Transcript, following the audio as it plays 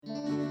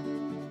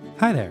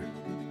Hi there.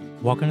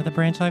 Welcome to the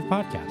Branch Life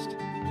Podcast.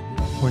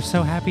 We're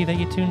so happy that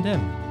you tuned in.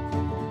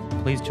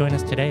 Please join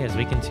us today as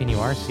we continue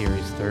our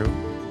series through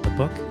the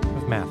book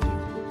of Matthew.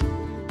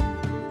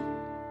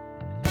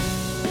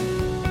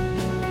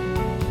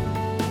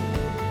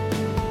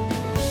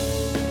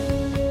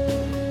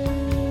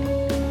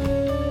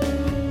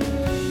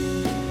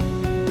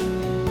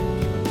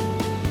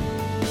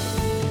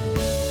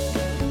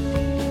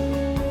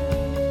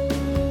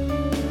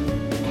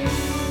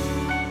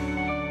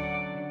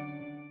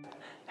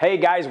 Hey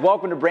guys,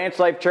 welcome to Branch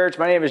Life Church.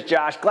 My name is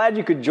Josh. Glad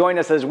you could join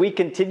us as we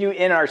continue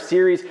in our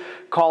series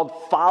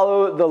called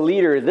Follow the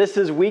Leader. This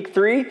is week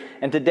 3,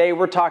 and today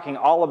we're talking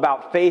all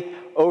about faith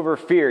over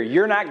fear.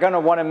 You're not going to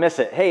want to miss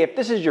it. Hey, if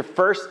this is your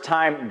first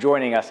time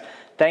joining us,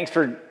 thanks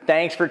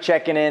for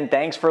checking in.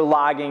 Thanks for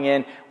logging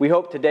in. We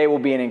hope today will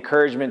be an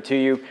encouragement to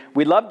you.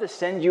 We'd love to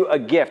send you a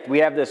gift. We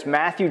have this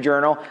Matthew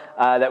journal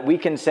that we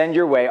can send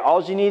your way.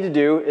 All you need to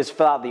do is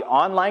fill out the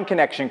online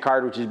connection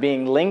card, which is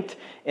being linked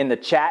in the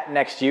chat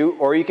next to you,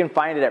 or you can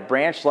find it at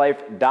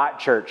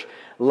branchlife.church.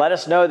 Let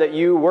us know that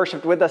you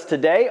worshiped with us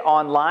today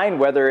online,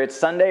 whether it's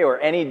Sunday or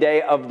any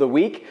day of the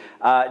week.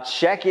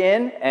 Check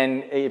in,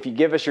 and if you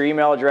give us your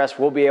email address,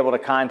 we'll be able to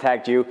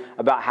contact you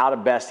about how to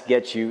best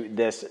get you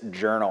this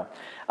journal.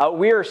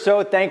 We are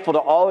so thankful to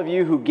all of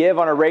you who give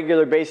on a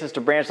regular basis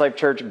to Branch Life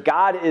Church.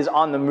 God is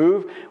on the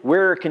move.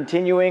 We're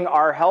continuing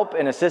our help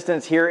and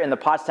assistance here in the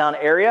Pottstown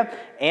area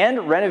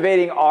and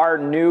renovating our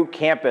new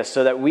campus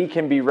so that we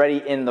can be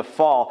ready in the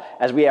fall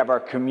as we have our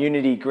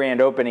community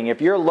grand opening. If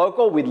you're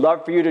local, we'd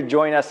love for you to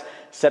join us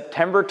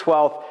September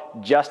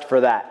 12th just for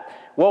that.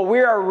 Well, we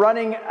are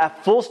running a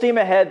full steam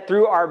ahead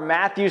through our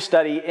Matthew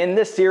study in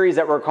this series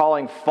that we're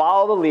calling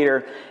Follow the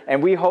Leader,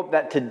 and we hope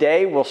that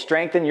today will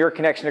strengthen your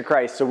connection to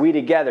Christ so we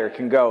together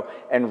can go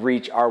and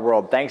reach our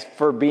world. Thanks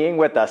for being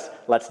with us.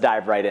 Let's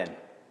dive right in.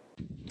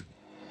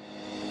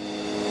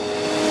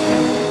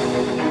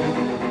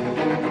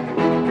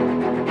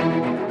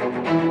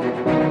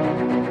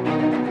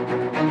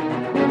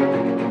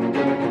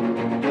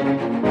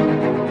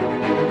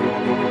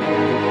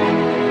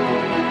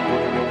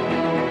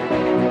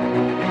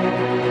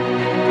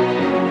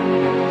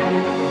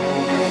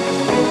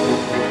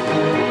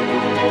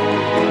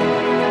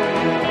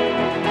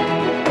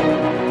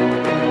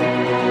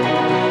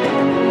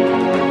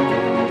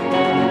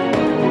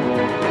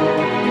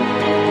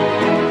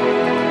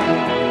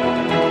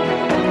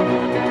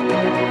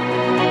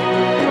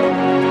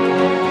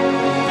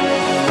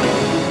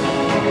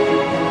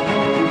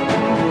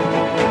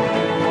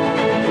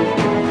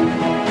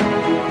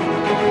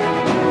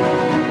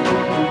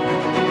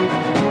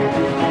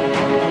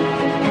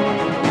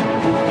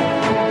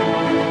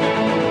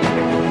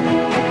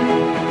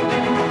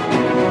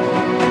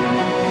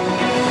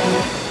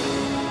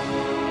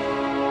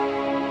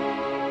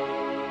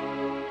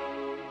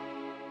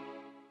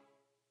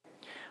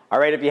 All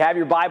right, if you have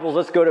your Bibles,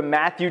 let's go to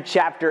Matthew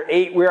chapter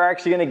 8. We're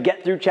actually going to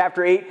get through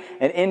chapter 8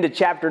 and into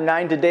chapter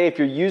 9 today. If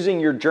you're using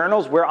your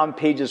journals, we're on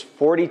pages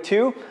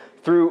 42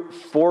 through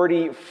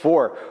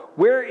 44.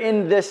 We're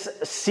in this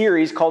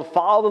series called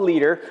Follow the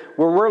Leader,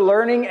 where we're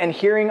learning and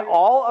hearing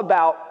all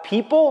about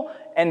people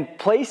and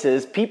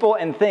places, people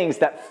and things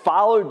that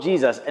follow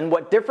Jesus and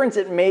what difference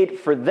it made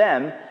for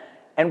them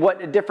and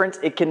what difference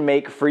it can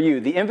make for you.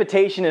 The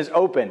invitation is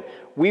open.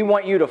 We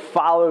want you to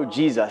follow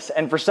Jesus.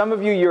 And for some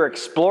of you, you're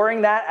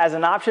exploring that as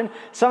an option.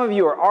 Some of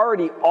you are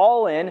already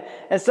all in,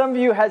 and some of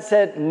you have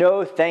said,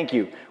 no, thank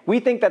you. We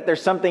think that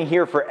there's something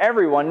here for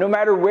everyone, no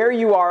matter where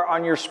you are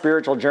on your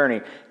spiritual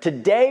journey.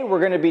 Today, we're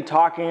going to be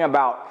talking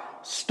about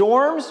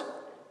storms,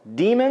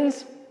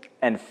 demons,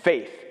 and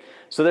faith.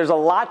 So there's a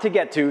lot to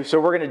get to, so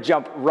we're going to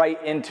jump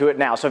right into it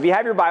now. So if you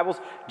have your Bibles,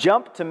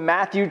 jump to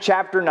Matthew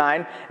chapter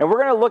 9, and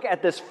we're going to look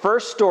at this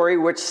first story,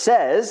 which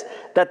says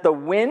that the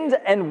wind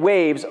and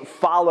waves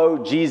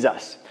follow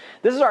Jesus.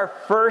 This is our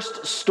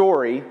first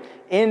story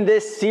in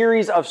this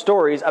series of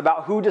stories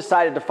about who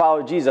decided to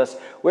follow Jesus,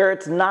 where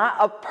it's not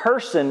a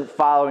person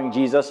following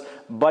Jesus,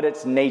 but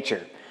it's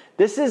nature.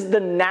 This is the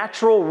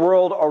natural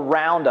world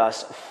around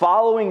us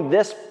following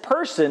this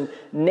person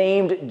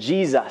named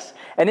Jesus.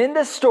 And in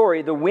this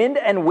story, the wind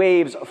and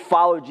waves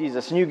follow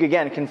Jesus. And you,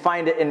 again, can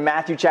find it in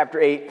Matthew chapter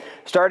 8,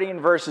 starting in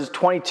verses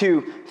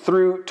 22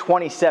 through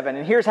 27.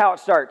 And here's how it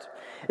starts.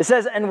 It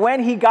says, "And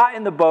when he got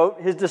in the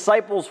boat, his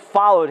disciples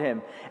followed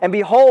him. And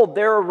behold,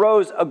 there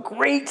arose a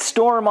great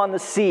storm on the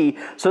sea,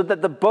 so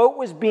that the boat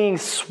was being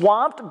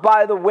swamped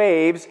by the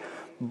waves,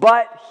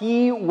 but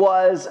he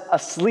was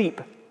asleep.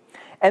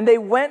 And they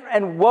went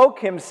and woke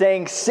him,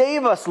 saying,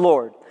 'Save us,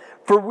 Lord,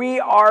 for we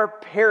are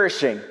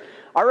perishing.'"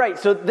 All right,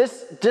 so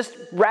this, just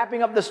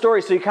wrapping up the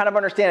story so you kind of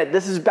understand it.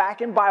 This is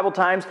back in Bible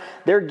times.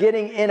 They're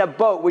getting in a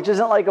boat, which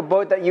isn't like a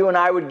boat that you and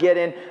I would get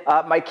in.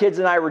 My kids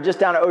and I were just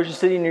down at Ocean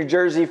City, New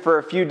Jersey for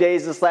a few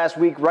days this last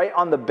week, right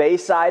on the bay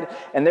side.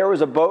 And there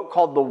was a boat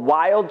called the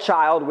Wild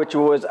Child, which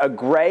was a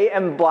gray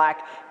and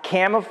black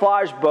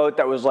camouflage boat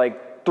that was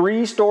like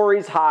 3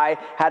 stories high,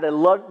 had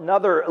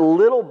another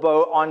little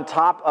boat on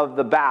top of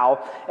the bow,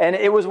 and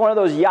it was one of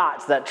those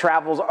yachts that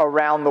travels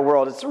around the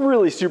world. It's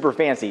really super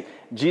fancy.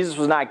 Jesus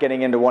was not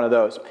getting into one of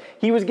those.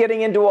 He was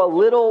getting into a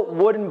little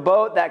wooden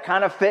boat that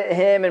kind of fit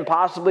him and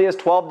possibly his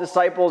 12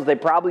 disciples. They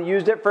probably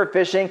used it for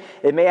fishing.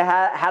 It may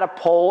have had a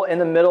pole in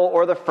the middle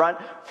or the front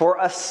for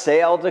a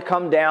sail to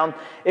come down.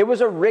 It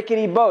was a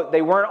rickety boat.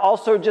 They weren't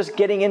also just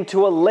getting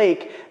into a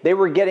lake. They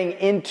were getting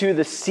into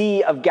the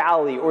Sea of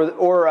Galilee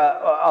or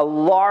a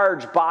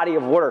large body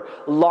of water,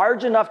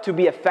 large enough to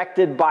be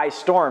affected by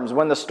storms.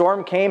 When the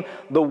storm came,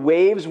 the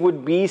waves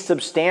would be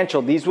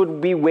substantial. These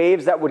would be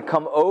waves that would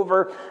come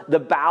over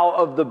the bow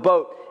of the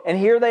boat. And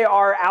here they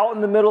are out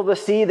in the middle of the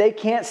sea. They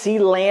can't see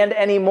land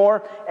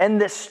anymore. And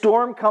this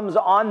storm comes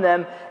on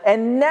them.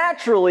 And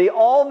naturally,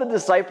 all the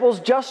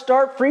disciples just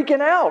start freaking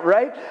out,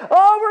 right?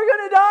 Oh, we're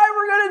going to die.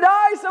 We're going to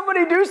die.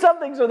 Somebody do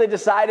something. So they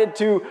decided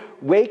to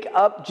wake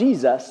up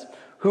Jesus,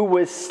 who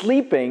was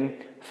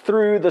sleeping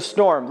through the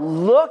storm.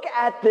 Look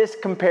at this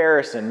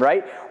comparison,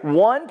 right?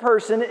 One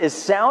person is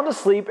sound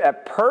asleep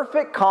at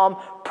perfect calm,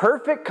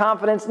 perfect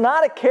confidence,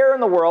 not a care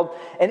in the world,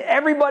 and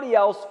everybody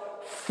else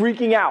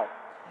freaking out.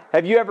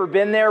 Have you ever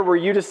been there where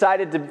you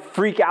decided to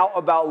freak out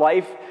about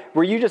life?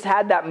 Where you just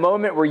had that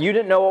moment where you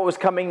didn't know what was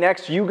coming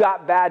next, you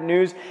got bad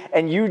news,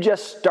 and you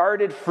just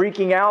started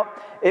freaking out?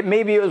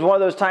 Maybe it was one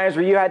of those times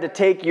where you had to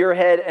take your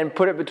head and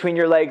put it between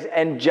your legs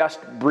and just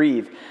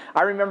breathe.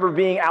 I remember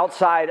being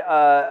outside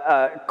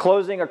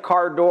closing a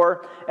car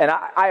door, and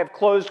I have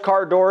closed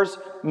car doors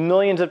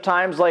millions of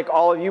times like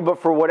all of you,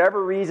 but for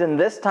whatever reason,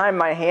 this time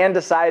my hand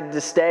decided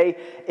to stay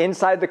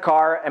inside the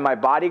car, and my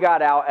body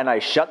got out, and I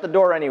shut the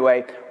door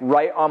anyway,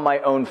 right on my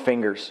own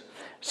fingers.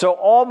 So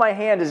all my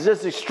hand is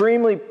just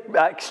extremely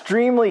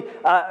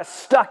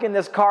stuck in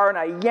this car, and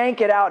I yank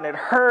it out, and it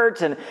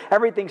hurts, and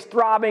everything's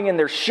throbbing, and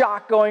there's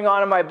shock going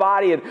on in my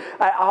body, and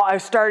I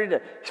started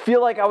to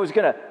feel like I was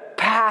going to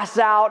pass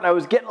out, and I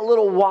was getting a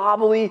little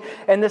wobbly,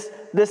 and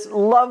this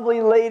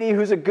lovely lady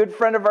who's a good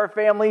friend of our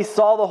family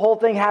saw the whole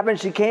thing happen.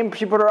 She came,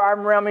 she put her arm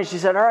around me, and she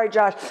said, "All right,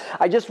 Josh,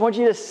 I just want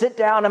you to sit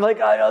down." I'm like,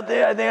 I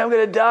think I'm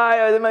going to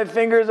die. I think my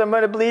fingers, I'm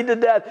going to bleed to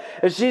death.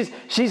 And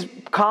she's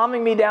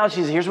calming me down.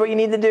 She says, "Here's what you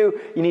need to do.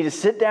 You need to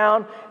sit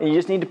down, and you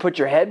just need to put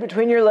your head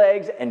between your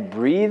legs and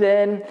breathe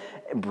in,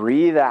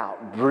 breathe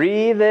out,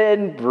 breathe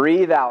in,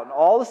 breathe out." And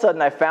all of a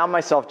sudden, I found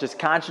myself just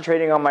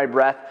concentrating on my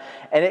breath,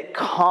 and it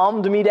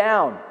calmed me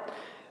down.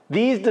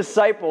 These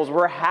disciples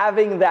were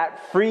having that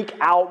freak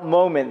out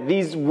moment.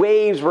 These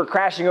waves were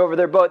crashing over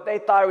their boat. They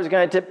thought it was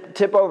going to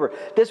tip over.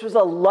 This was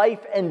a life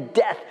and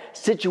death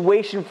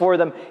situation for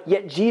them,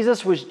 yet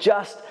Jesus was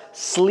just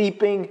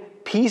sleeping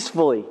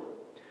peacefully.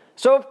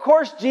 So of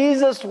course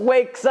Jesus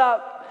wakes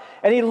up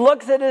and he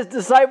looks at his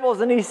disciples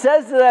and he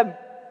says to them,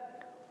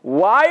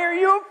 "Why are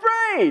you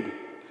afraid?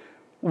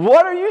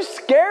 What are you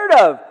scared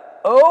of?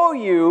 O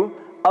you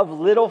of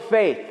little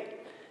faith?"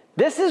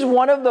 This is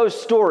one of those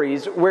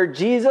stories where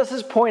Jesus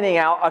is pointing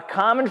out a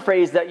common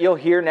phrase that you'll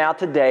hear now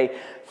today: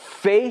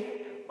 faith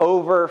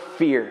over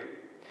fear.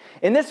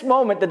 In this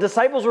moment, the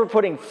disciples were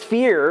putting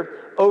fear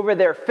over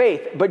their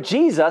faith, but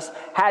Jesus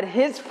had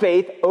his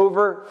faith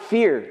over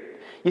fear.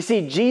 You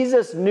see,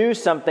 Jesus knew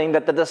something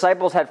that the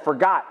disciples had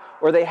forgot,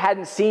 or they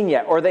hadn't seen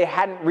yet, or they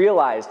hadn't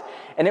realized.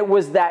 And it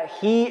was that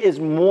he is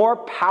more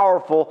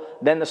powerful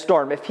than the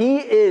storm. If he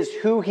is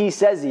who he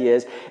says he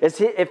is,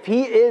 if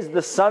he is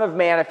the Son of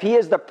Man, if he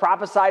is the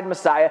prophesied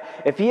Messiah,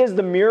 if he is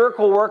the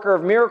miracle worker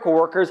of miracle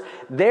workers,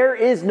 there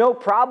is no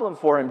problem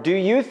for him. Do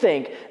you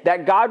think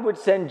that God would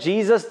send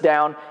Jesus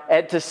down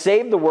to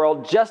save the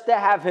world just to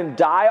have him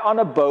die on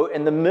a boat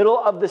in the middle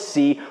of the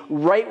sea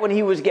right when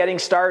he was getting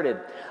started?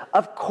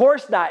 Of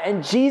course not.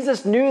 And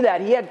Jesus knew that.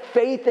 He had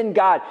faith in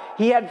God.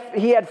 He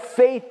had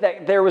faith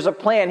that there was a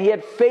plan. He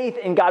had faith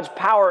in God's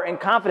power and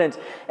confidence.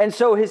 And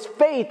so his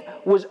faith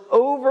was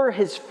over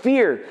his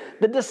fear.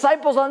 The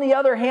disciples, on the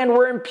other hand,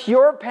 were in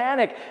pure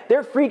panic.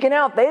 They're freaking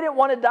out. They didn't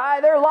want to die.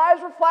 Their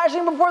lives were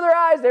flashing before their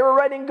eyes. They were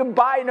writing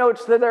goodbye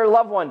notes to their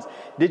loved ones.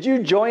 Did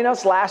you join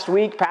us last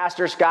week?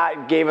 Pastor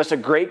Scott gave us a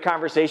great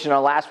conversation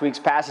on last week's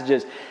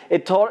passages.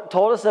 It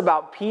told us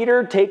about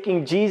Peter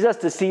taking Jesus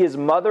to see his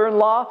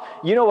mother-in-law.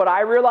 You know what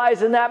I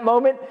realized in that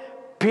moment?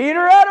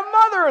 Peter had a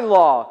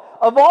mother-in-law.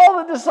 Of all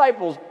the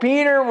disciples,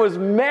 Peter was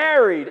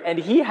married, and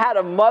he had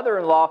a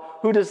mother-in-law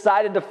who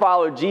decided to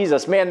follow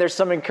Jesus. Man, there's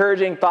some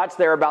encouraging thoughts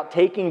there about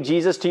taking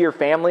Jesus to your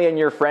family and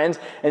your friends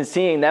and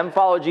seeing them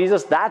follow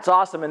Jesus. That's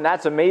awesome, and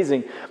that's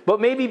amazing.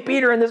 But maybe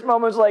Peter in this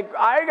moment was like,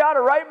 I got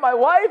to write my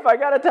wife. I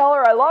got to tell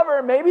her I love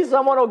her. Maybe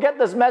someone will get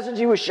this message.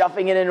 He was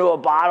shoving it into a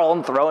bottle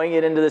and throwing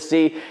it into the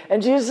sea.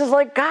 And Jesus is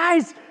like,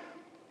 guys,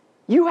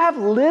 you have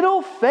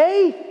little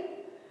faith.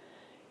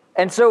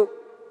 And so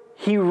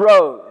he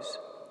rose.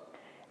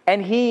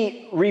 And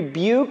he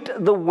rebuked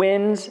the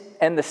winds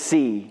and the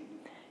sea,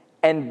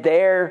 and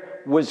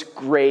there was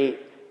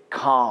great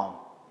calm.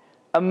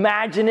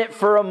 Imagine it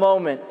for a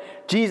moment.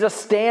 Jesus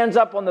stands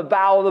up on the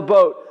bow of the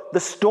boat. The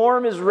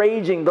storm is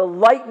raging. The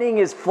lightning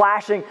is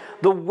flashing.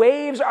 The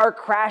waves are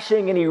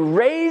crashing, and he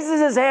raises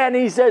his hand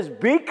and he says,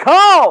 "Be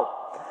calm."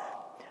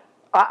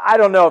 I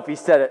don't know if he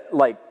said it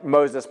like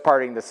Moses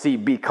parting the sea,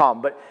 be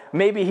calm, but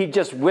maybe he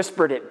just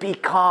whispered it, be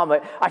calm.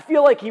 I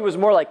feel like he was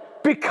more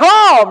like, be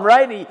calm,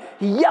 right?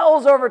 He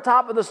yells over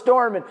top of the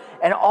storm,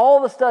 and all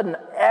of a sudden,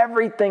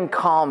 everything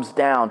calms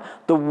down.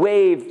 The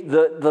wave,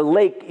 the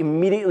lake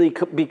immediately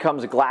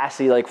becomes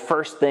glassy, like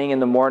first thing in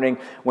the morning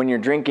when you're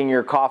drinking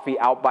your coffee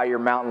out by your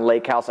mountain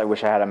lake house. I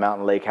wish I had a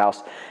mountain lake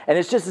house. And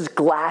it's just as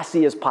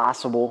glassy as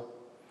possible.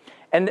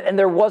 And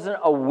there wasn't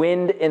a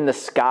wind in the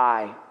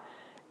sky.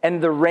 And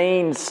the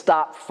rain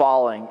stopped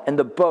falling, and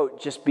the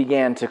boat just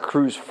began to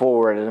cruise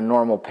forward at a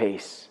normal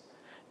pace.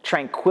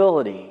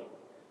 Tranquility.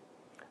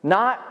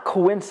 Not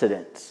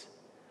coincidence.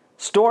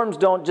 Storms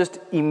don't just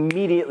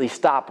immediately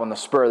stop on the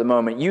spur of the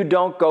moment. You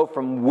don't go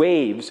from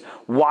waves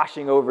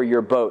washing over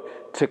your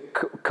boat to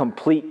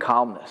complete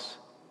calmness.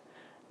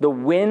 The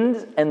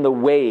winds and the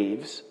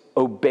waves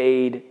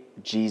obeyed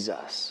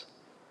Jesus.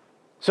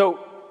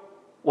 So,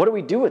 what do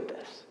we do with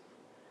this?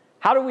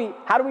 How do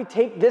we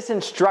take this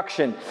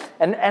instruction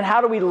and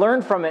how do we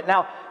learn from it?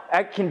 Now,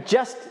 I can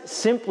just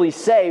simply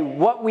say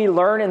what we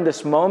learn in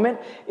this moment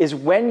is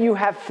when you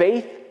have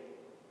faith,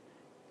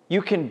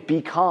 you can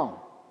be calm.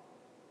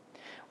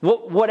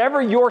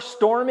 Whatever your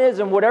storm is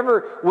and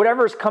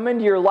whatever's come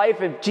into your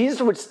life, if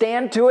Jesus would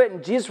stand to it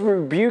and Jesus would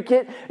rebuke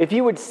it, if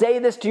he would say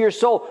this to your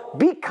soul,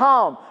 be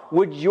calm.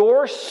 Would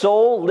your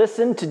soul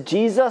listen to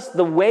Jesus?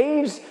 The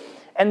waves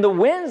and the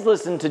winds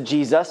listen to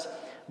Jesus,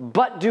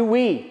 but do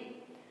we?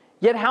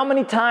 Yet how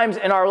many times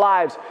in our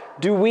lives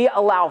do we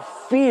allow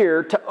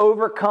fear to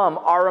overcome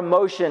our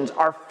emotions,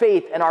 our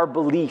faith, and our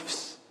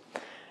beliefs?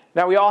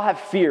 Now, we all have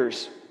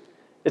fears.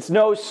 It's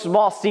no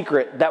small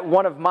secret that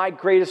one of my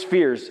greatest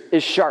fears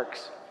is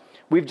sharks.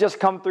 We've just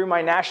come through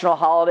my national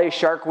holiday,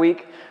 Shark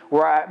Week,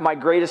 where my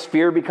greatest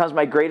fear becomes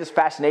my greatest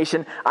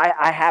fascination.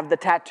 I have the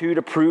tattoo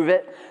to prove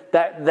it.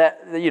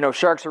 That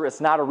sharks are,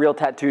 it's not a real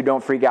tattoo,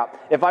 don't freak out.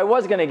 If I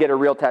was going to get a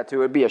real tattoo, it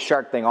would be a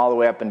shark thing all the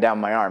way up and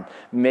down my arm.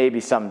 Maybe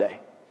someday.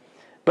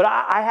 But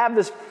I have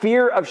this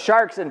fear of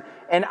sharks, and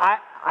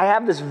I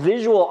have this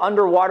visual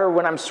underwater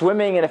when I'm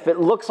swimming, and if it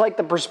looks like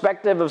the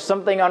perspective of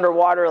something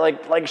underwater,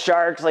 like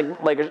sharks,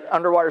 like an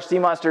underwater sea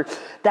monster,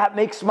 that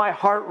makes my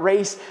heart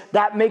race,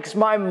 that makes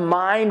my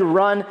mind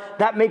run,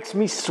 that makes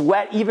me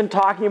sweat. Even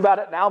talking about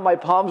it now, my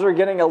palms are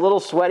getting a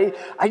little sweaty.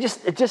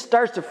 It just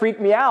starts to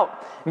freak me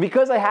out. And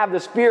because I have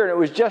this fear, and it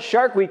was just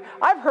Shark Week,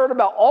 I've heard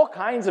about all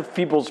kinds of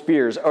people's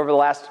fears over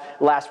the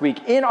last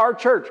week. In our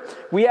church,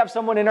 we have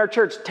someone in our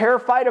church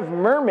terrified of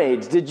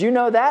mermaids. Did you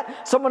know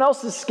that? Someone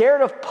else is scared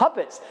of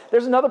puppets.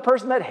 There's another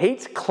person that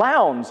hates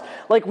clowns.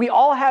 Like, we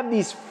all have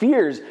these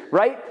fears,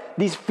 right?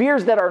 These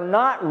fears that are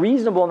not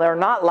reasonable and that are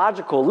not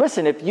logical.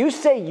 Listen, if you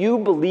say you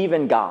believe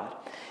in God,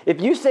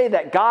 if you say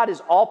that God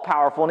is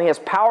all-powerful and he has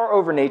power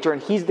over nature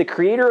and he's the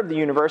creator of the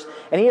universe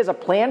and he has a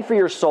plan for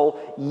your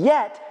soul,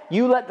 yet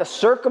you let the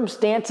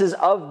circumstances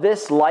of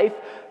this life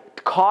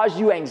cause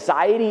you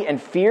anxiety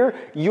and fear,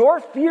 your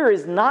fear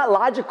is not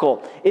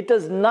logical. It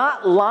does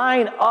not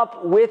line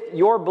up with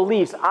your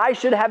beliefs. I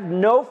should have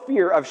no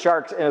fear of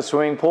sharks in a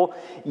swimming pool,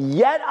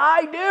 yet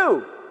I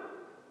do.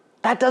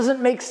 That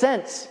doesn't make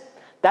sense.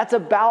 That's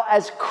about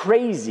as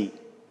crazy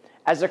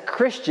as a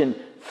Christian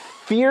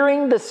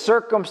fearing the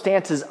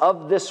circumstances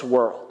of this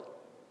world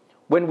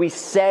when we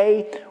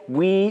say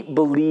we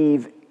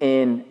believe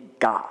in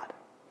God.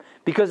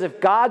 Because if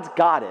God's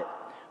got it,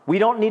 we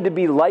don't need to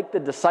be like the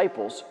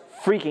disciples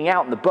freaking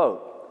out in the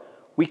boat.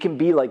 We can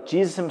be like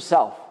Jesus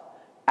himself,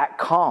 at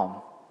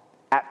calm,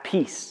 at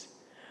peace.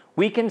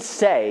 We can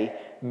say,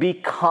 be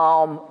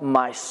calm,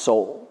 my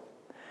soul.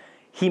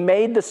 He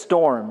made the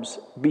storms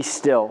be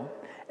still,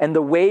 and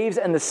the waves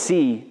and the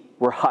sea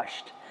were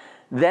hushed.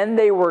 Then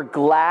they were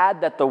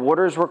glad that the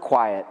waters were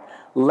quiet.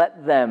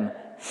 Let them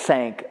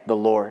thank the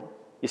Lord.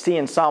 You see,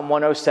 in Psalm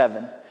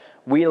 107,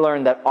 we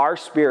learn that our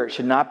spirit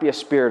should not be a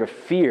spirit of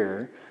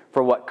fear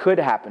for what could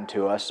happen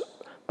to us,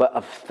 but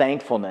of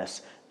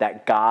thankfulness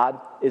that God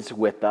is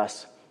with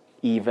us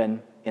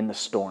even in the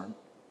storm.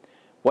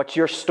 What's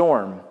your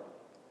storm?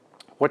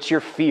 What's your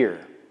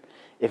fear?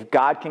 If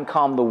God can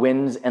calm the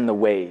winds and the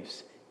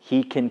waves,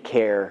 he can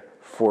care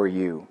for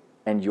you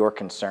and your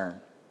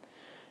concern.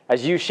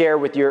 As you share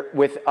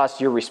with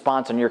us your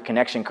response on your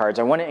connection cards,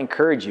 I want to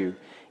encourage you,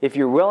 if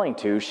you're willing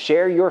to,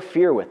 share your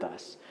fear with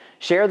us.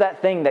 Share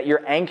that thing that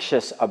you're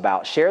anxious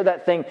about. Share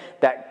that thing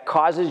that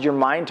causes your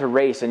mind to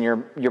race and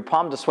your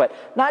palm to sweat.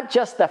 Not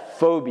just the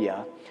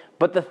phobia,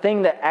 but the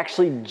thing that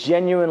actually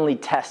genuinely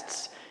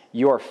tests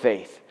your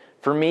faith.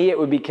 For me, it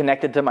would be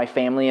connected to my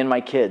family and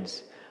my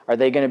kids. Are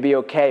they going to be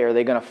okay? Are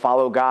they going to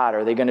follow God?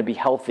 Are they going to be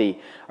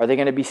healthy? Are they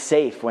going to be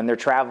safe when they're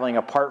traveling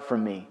apart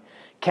from me?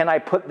 Can I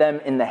put them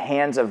in the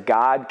hands of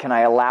God? Can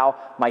I allow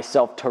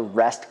myself to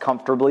rest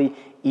comfortably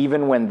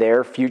even when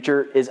their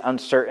future is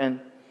uncertain?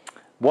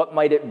 What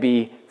might it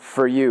be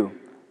for you?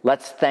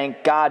 Let's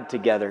thank God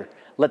together.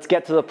 Let's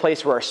get to the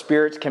place where our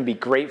spirits can be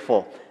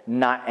grateful,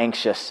 not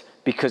anxious,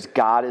 because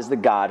God is the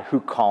God who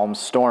calms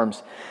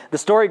storms. The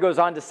story goes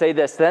on to say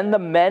this, then the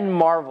men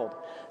marveled,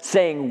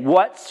 saying,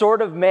 "What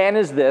sort of man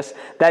is this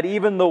that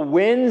even the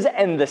winds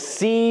and the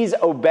seas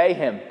obey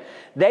him?"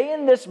 They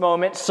in this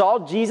moment saw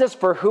Jesus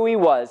for who he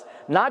was,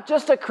 not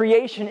just a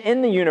creation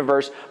in the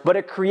universe, but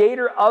a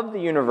creator of the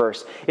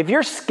universe. If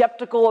you're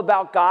skeptical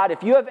about God,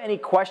 if you have any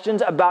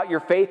questions about your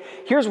faith,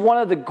 here's one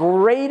of the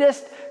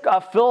greatest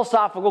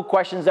philosophical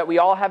questions that we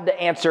all have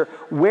to answer.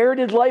 Where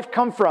did life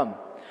come from?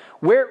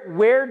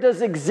 Where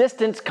does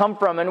existence come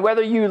from? And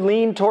whether you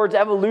lean towards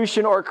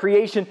evolution or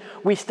creation,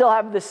 we still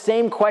have the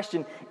same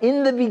question.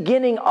 In the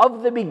beginning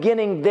of the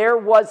beginning, there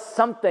was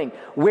something.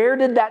 Where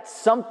did that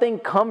something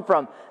come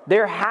from?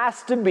 There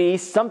has to be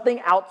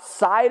something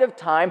outside of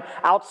time,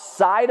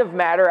 outside of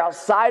matter,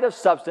 outside of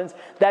substance,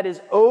 that is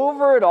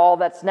over it all,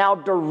 that's now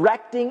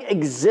directing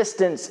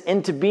existence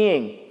into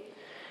being.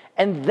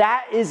 And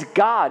that is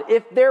God.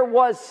 If there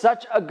was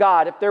such a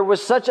God, if there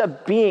was such a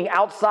being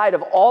outside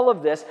of all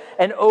of this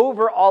and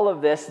over all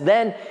of this,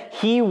 then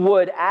he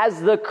would,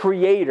 as the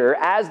creator,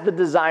 as the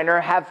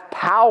designer, have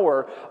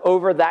power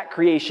over that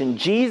creation.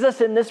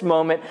 Jesus in this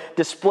moment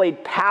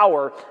displayed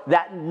power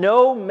that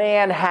no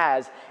man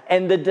has,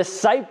 and the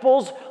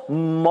disciples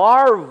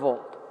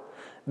marveled.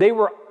 They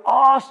were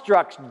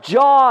awestruck,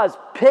 jaws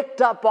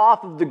picked up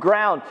off of the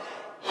ground.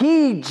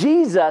 He,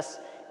 Jesus,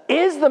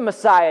 is the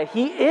Messiah.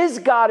 He is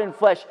God in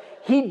flesh.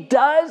 He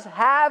does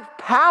have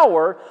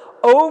power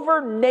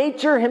over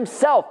nature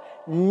himself.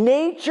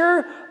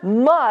 Nature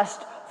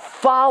must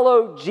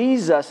follow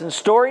Jesus. And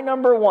story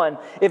number one,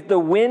 if the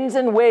winds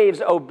and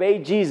waves obey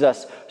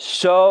Jesus,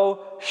 so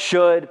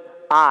should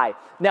I.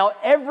 Now,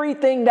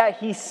 everything that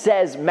he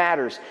says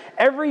matters.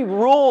 Every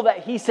rule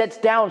that he sets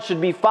down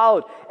should be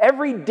followed.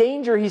 Every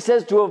danger he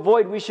says to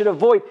avoid, we should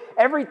avoid.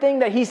 Everything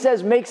that he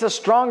says makes us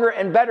stronger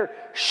and better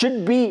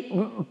should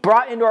be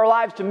brought into our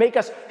lives to make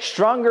us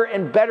stronger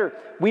and better.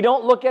 We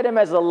don't look at him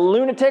as a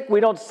lunatic. We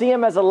don't see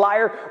him as a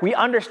liar. We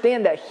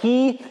understand that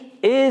he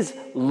is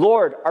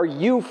Lord. Are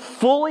you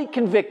fully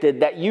convicted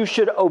that you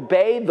should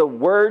obey the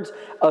words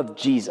of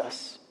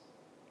Jesus?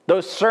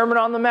 Those Sermon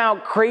on the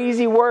Mount,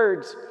 crazy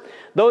words.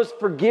 Those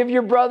forgive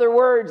your brother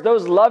words,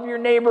 those love your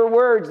neighbor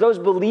words, those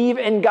believe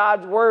in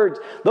God's words,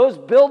 those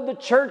build the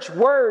church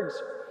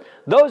words,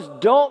 those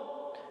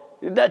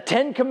the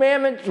 10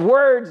 Commandments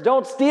words,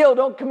 don't steal,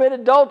 don't commit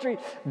adultery,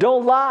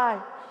 don't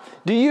lie.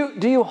 Do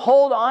you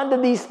hold on to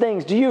these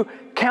things? Do you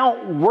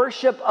count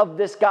worship of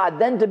this God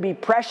then to be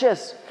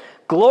precious?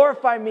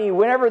 Glorify me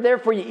whenever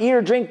therefore you eat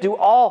or drink, do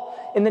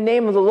all in the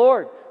name of the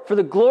Lord, for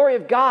the glory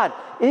of God.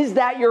 Is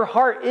that your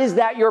heart? Is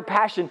that your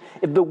passion?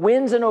 If the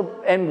winds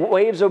and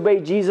waves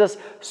obey Jesus,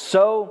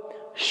 so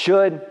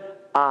should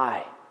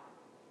I.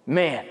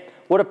 Man,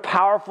 what a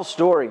powerful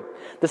story.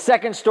 The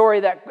second story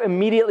that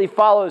immediately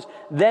follows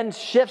then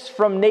shifts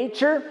from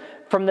nature,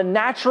 from the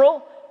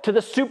natural to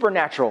the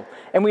supernatural.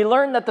 And we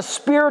learn that the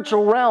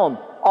spiritual realm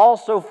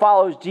also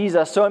follows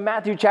Jesus. So in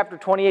Matthew chapter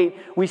 28,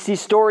 we see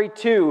story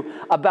 2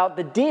 about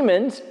the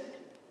demons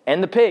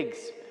and the pigs.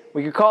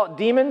 We could call it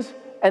demons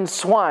and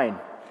swine.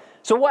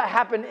 So what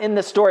happened in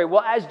this story?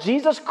 Well, as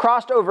Jesus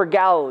crossed over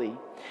Galilee,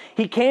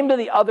 he came to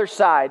the other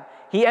side.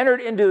 He entered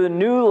into the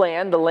new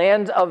land, the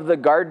land of the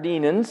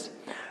Gadarenes,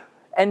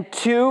 and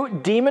 2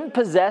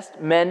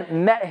 demon-possessed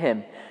men met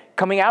him,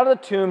 coming out of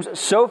the tombs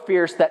so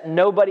fierce that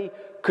nobody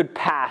could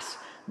pass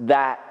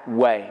that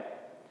way.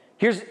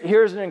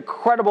 Here's an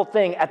incredible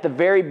thing at the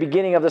very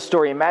beginning of the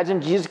story.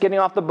 Imagine Jesus getting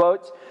off the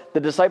boats. The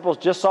disciples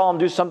just saw him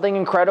do something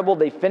incredible.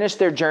 They finished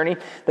their journey.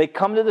 They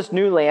come to this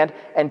new land,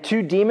 and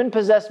 2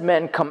 demon-possessed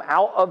men come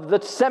out of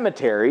the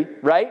cemetery,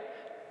 right?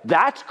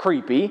 That's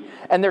creepy.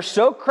 And they're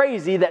so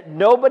crazy that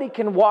nobody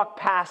can walk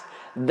past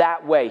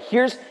that way.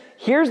 Here's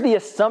the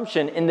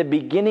assumption in the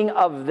beginning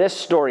of this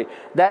story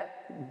that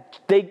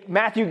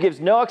Matthew gives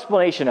no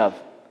explanation of.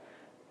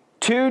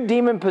 2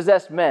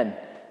 demon-possessed men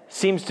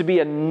seems to be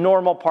a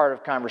normal part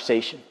of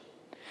conversation.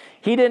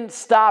 He didn't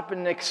stop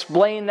and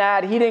explain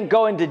that. He didn't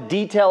go into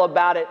detail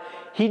about it.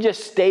 He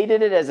just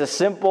stated it as a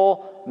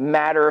simple,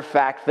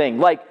 matter-of-fact thing.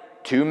 Like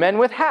 2 men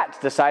with hats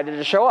decided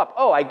to show up.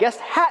 Oh, I guess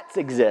hats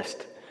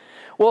exist.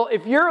 Well,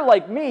 if you're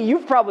like me,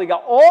 you've probably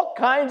got all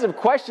kinds of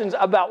questions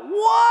about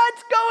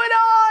what's going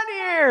on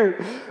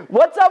here.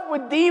 What's up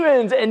with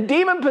demons and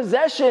demon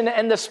possession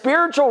and the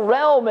spiritual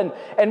realm?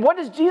 And what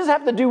does Jesus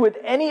have to do with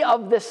any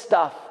of this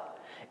stuff?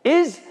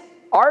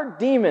 Are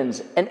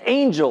demons and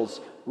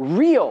angels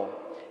real?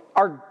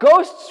 Are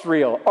ghosts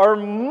real? Are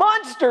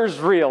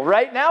monsters real?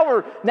 Right? Now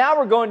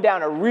we're going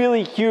down a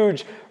really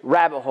huge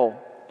rabbit hole.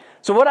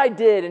 So what I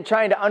did in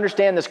trying to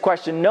understand this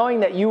question, knowing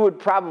that you would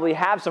probably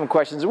have some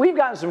questions, we've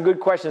gotten some good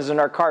questions in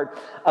our card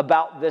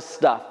about this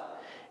stuff,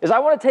 is I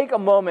want to take a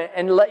moment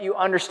and let you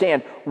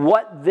understand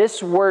what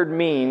this word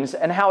means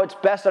and how it's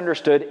best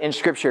understood in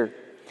Scripture.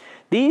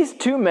 These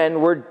 2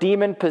 men were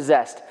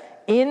demon-possessed.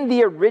 In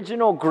the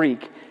original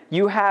Greek,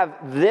 you have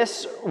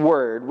this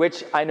word,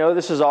 which I know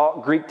this is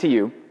all Greek to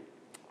you.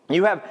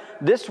 You have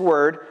this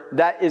word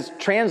that is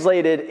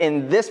translated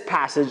in this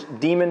passage,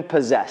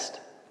 demon-possessed.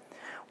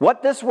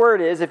 What this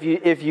word is, if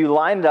you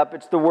line it up,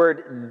 it's the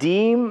word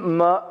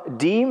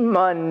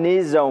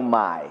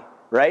demonizomai.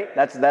 right?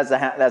 That's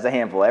a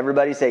handful.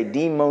 Everybody say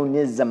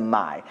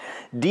demonizomai.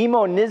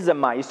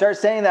 Demonizomai. You start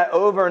saying that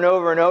over and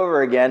over and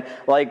over again,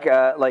 like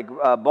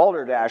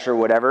balderdash or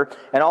whatever,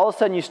 and all of a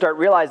sudden you start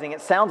realizing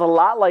it sounds a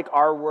lot like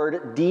our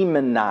word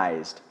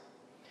demonized.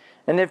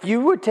 And if you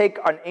would take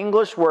an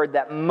English word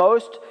that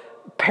most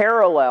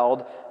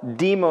paralleled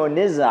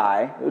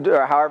demonizai,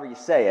 or however you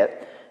say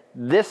it,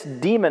 this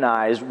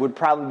demonized would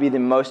probably be the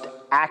most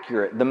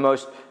accurate, the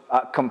most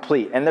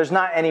complete. And there's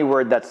not any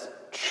word that's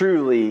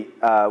truly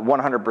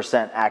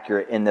 100%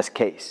 accurate in this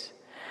case.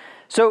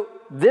 So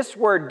this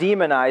word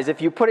demonized,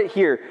 if you put it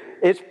here,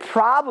 it's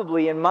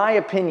probably, in my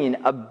opinion,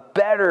 a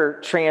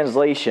better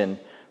translation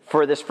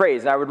for this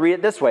phrase. And I would read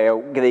it this way.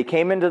 They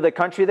came into the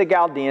country of the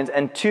Chaldeans,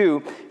 and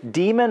 2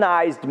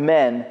 demonized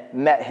men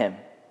met him.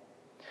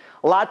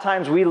 A lot of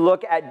times we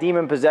look at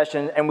demon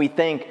possession and we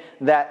think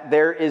that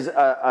there is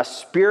a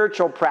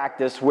spiritual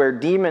practice where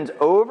demons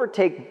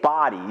overtake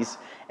bodies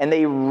and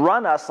they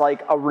run us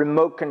like a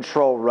remote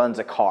control runs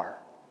a car.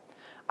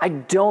 I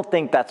don't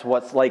think that's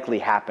what's likely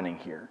happening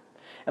here.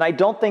 And I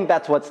don't think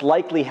that's what's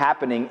likely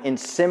happening in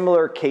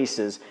similar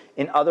cases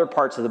in other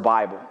parts of the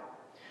Bible.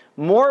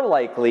 More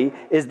likely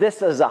is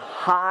this is a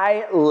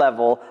high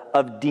level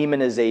of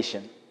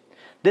demonization.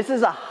 This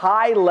is a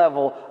high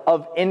level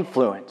of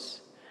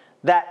influence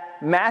that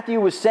Matthew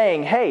was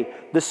saying, hey,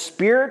 the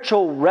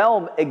spiritual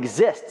realm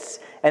exists.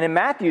 And in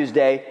Matthew's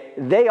day,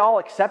 they all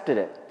accepted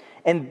it.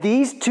 And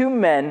these 2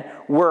 men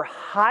were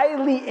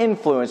highly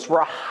influenced,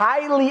 were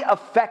highly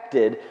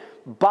affected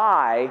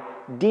by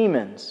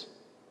demons,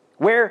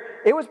 where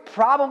it was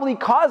probably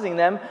causing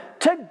them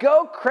to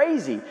go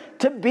crazy,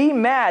 to be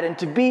mad, and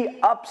to be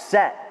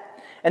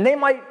upset. And they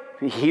might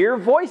hear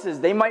voices.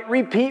 They might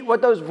repeat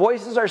what those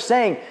voices are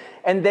saying,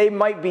 and they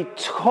might be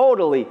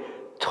totally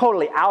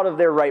out of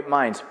their right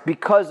minds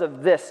because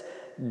of this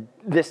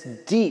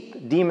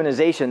deep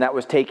demonization that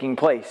was taking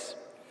place.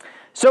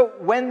 So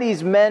when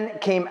these men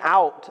came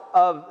out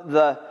of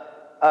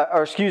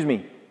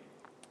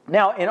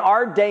now in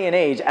our day and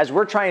age, as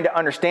we're trying to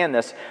understand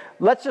this,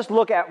 let's just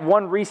look at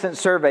one recent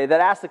survey that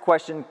asked the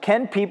question,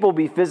 can people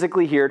be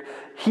physically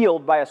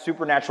healed by a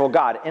supernatural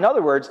God? In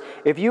other words,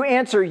 if you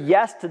answer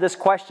yes to this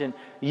question,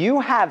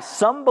 you have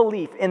some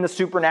belief in the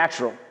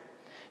supernatural.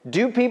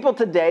 Do people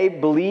today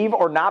believe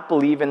or not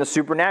believe in the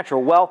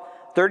supernatural? Well,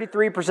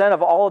 33%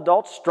 of all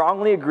adults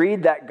strongly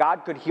agreed that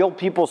God could heal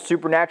people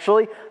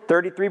supernaturally.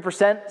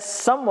 33%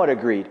 somewhat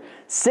agreed.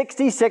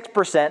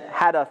 66%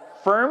 had a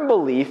firm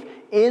belief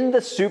in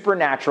the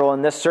supernatural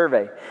in this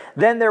survey.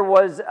 Then there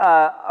was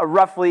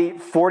roughly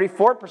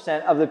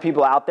 44% of the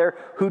people out there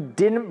who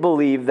didn't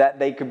believe that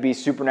they could be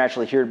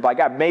supernaturally healed by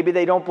God. Maybe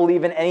they don't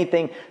believe in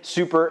anything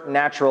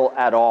supernatural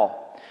at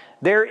all.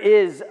 There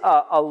is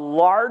a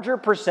larger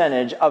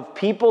percentage of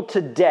people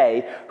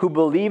today who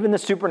believe in the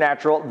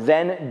supernatural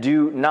than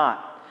do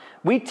not.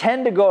 We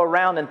tend to go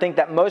around and think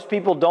that most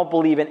people don't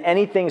believe in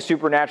anything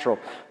supernatural.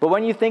 But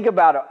when you think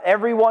about it,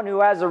 everyone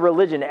who has a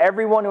religion,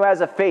 everyone who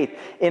has a faith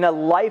in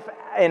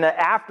an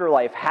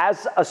afterlife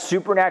has a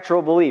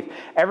supernatural belief.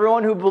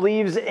 Everyone who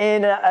believes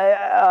in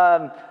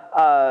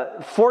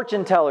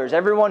fortune tellers,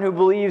 everyone who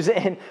believes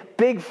in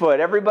Bigfoot,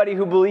 everybody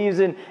who believes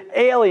in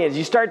aliens.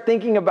 You start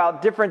thinking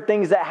about different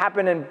things that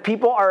happen, and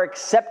people are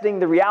accepting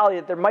the reality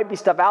that there might be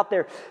stuff out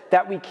there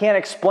that we can't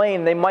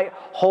explain. They might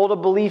hold a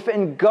belief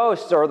in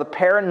ghosts or the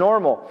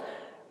paranormal.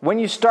 When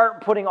you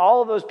start putting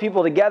all of those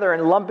people together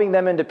and lumping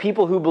them into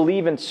people who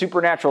believe in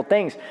supernatural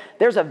things,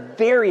 there's a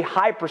very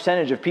high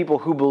percentage of people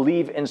who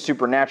believe in the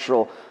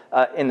supernatural.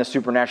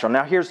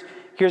 Now, here's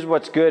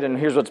what's good and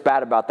here's what's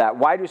bad about that.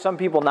 Why do some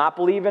people not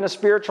believe in a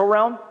spiritual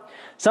realm?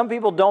 Some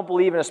people don't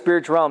believe in a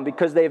spiritual realm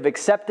because they've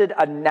accepted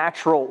a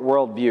natural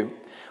worldview.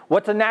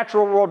 What's a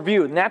natural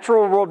worldview? The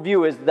natural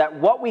worldview is that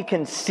what we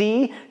can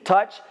see,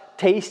 touch,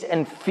 taste,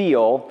 and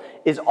feel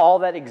is all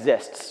that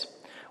exists.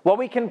 What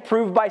we can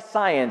prove by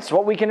science,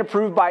 what we can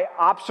prove by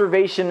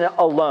observation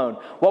alone,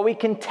 what we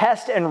can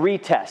test and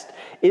retest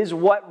is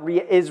what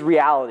is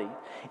reality.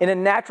 In a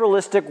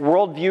naturalistic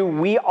worldview,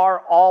 we are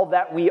all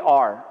that we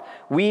are.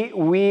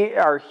 We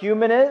are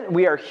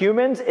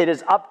humans. It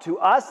is up to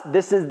us.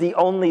 This is the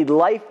only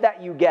life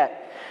that you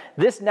get.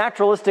 This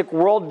naturalistic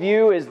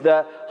worldview is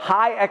the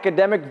high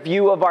academic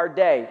view of our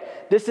day.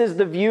 This is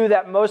the view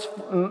that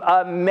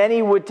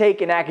many would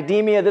take in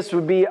academia. This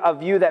would be a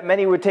view that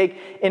many would take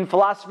in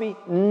philosophy.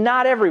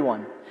 Not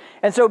everyone.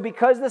 And so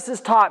because this is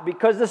taught,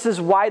 because this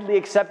is widely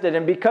accepted,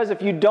 and because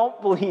if you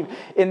don't believe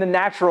in the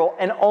natural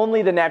and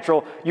only the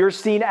natural, you're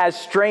seen as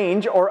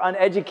strange or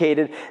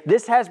uneducated,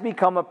 this has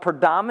become a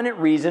predominant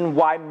reason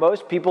why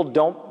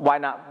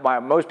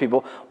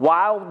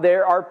while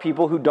there are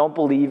people who don't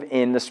believe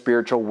in the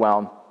spiritual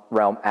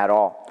realm at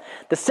all.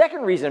 The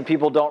second reason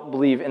people don't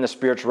believe in the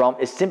spiritual realm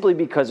is simply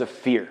because of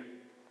fear.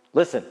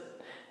 Listen,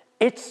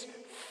 it's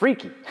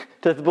freaky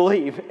to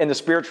believe in the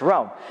spiritual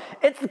realm.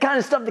 It's the kind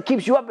of stuff that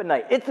keeps you up at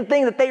night. It's the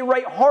thing that they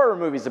write horror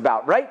movies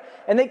about, right?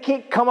 And they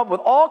can't come up with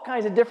all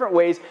kinds of different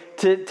ways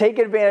to take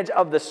advantage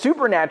of the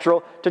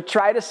supernatural to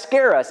try to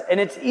scare us. And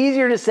it's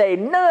easier to say,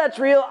 none of that's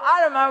real.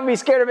 I'm not going to be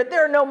scared of it.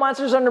 There are no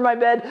monsters under my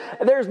bed.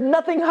 There's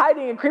nothing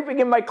hiding and creeping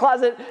in my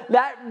closet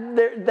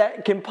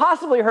that can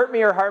possibly hurt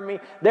me or harm me.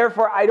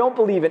 Therefore, I don't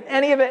believe in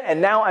any of it, and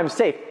now I'm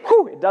safe.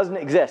 Whew, it doesn't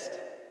exist.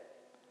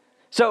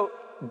 So,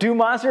 do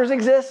monsters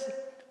exist?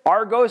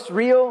 Are ghosts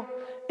real?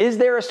 Is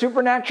there a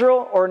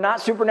supernatural or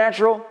not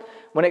supernatural?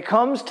 When it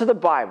comes to the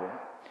Bible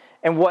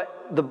and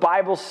what the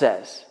Bible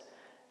says,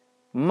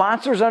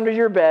 monsters under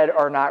your bed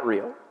are not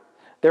real.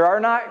 There are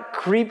not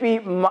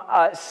creepy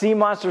sea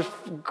monsters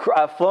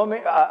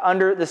floating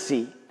under the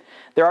sea.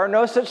 There are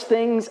no such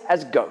things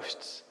as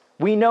ghosts.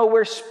 We know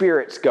where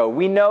spirits go.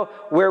 We know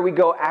where we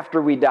go after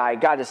we die.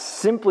 God has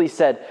simply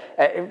said,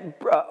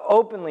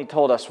 openly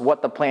told us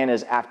what the plan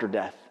is after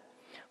death.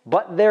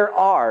 But there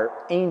are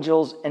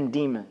angels and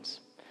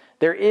demons.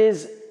 There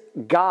is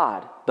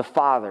God the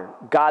Father,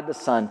 God the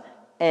Son,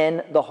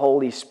 and the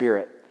Holy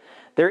Spirit.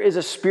 There is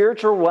a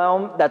spiritual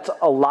realm that's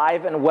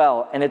alive and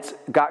well, and it's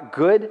got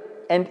good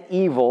and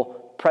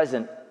evil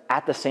present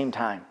at the same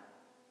time.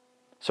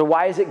 So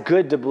why is it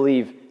good to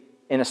believe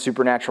in a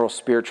supernatural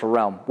spiritual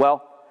realm?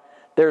 Well,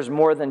 there's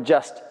more than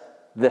just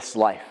this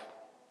life.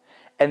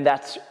 And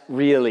that's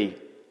really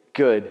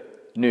good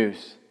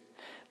news.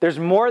 There's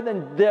more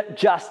than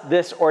just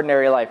this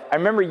ordinary life. I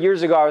remember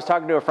years ago, I was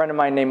talking to a friend of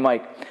mine named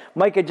Mike.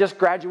 Mike had just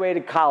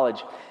graduated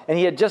college, and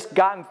he had just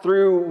gotten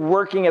through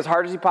working as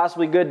hard as he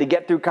possibly could to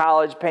get through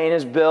college, paying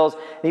his bills.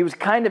 And he was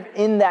kind of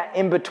in that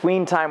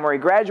in-between time where he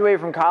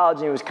graduated from college,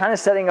 and he was kind of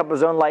setting up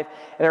his own life.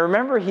 And I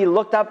remember he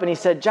looked up and he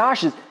said,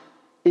 Josh,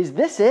 is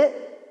this it?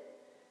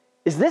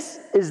 Is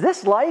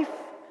this life?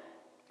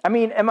 I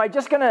mean, am I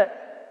just going to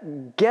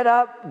get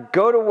up,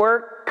 go to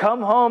work,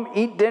 come home,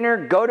 eat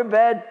dinner, go to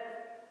bed,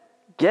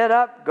 get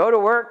up, go to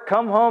work,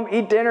 come home,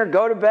 eat dinner,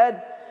 go to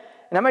bed?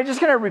 And am I just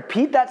going to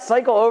repeat that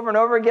cycle over and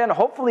over again,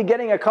 hopefully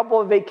getting a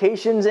couple of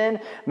vacations in,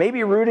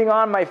 maybe rooting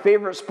on my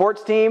favorite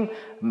sports team,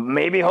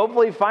 maybe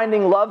hopefully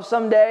finding love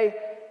someday,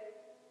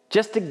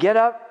 just to get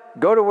up,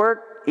 go to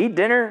work, eat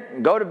dinner,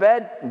 go to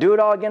bed, and do it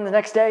all again the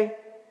next day?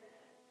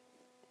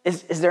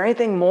 Is there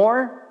anything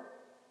more?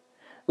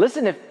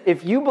 Listen,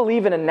 if you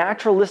believe in a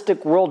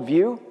naturalistic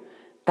worldview,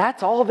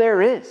 that's all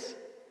there is.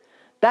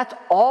 That's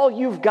all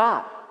you've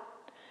got.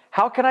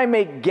 How can I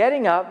make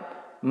getting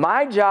up,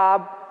 my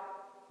job,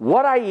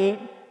 what I eat,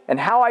 and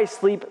how I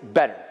sleep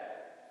better?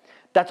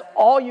 That's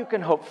all you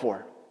can hope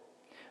for.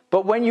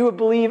 But when you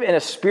believe in a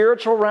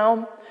spiritual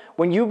realm,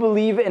 when you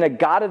believe in a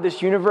God of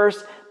this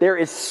universe, there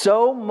is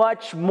so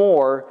much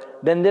more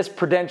than this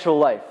prudential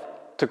life,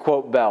 to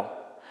quote Bell.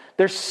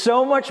 There's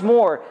so much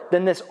more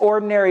than this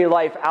ordinary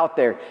life out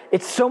there.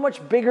 It's so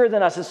much bigger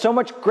than us. It's so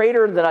much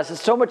greater than us.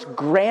 It's so much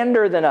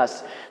grander than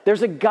us.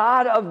 There's a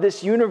God of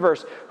this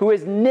universe who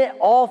has knit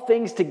all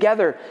things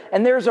together.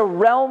 And there's a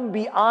realm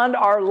beyond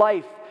our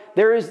life.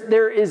 There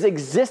is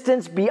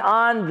existence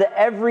beyond the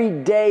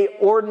everyday,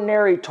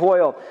 ordinary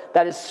toil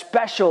that is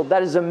special,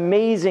 that is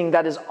amazing,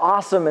 that is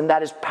awesome, and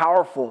that is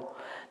powerful.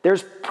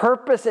 There's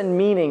purpose and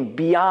meaning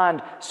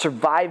beyond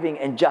surviving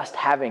and just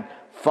having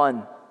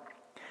fun.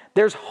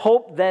 There's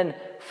hope then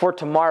for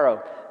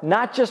tomorrow,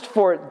 not just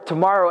for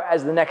tomorrow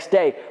as the next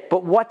day,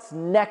 but what's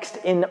next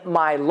in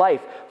my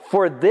life,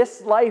 for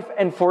this life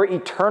and for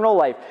eternal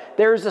life.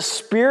 There's a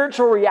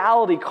spiritual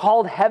reality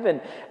called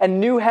heaven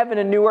and new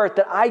earth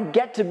that I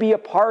get to be a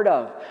part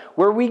of,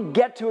 where we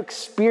get to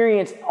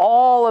experience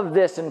all of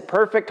this in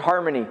perfect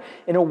harmony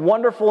in a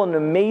wonderful and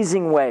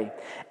amazing way.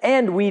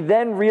 And we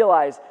then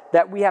realize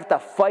that we have to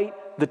fight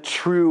the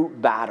true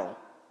battle.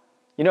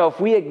 You know,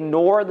 if we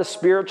ignore the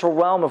spiritual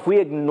realm, if we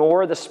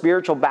ignore the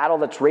spiritual battle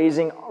that's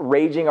raging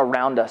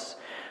around us,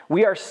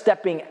 we are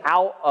stepping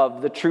out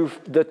of the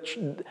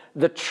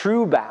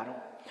true battle.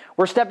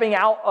 We're stepping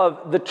out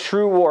of the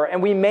true war,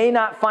 and we may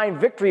not find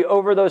victory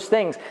over those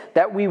things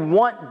that we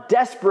want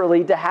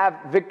desperately to have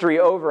victory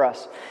over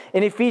us.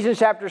 In Ephesians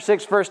chapter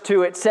 6, verse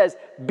 2, it says,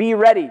 "Be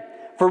ready,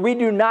 for we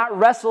do not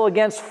wrestle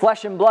against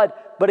flesh and blood,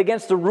 but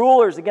against the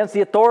rulers, against the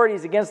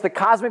authorities, against the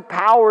cosmic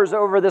powers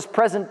over this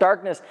present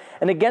darkness,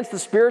 and against the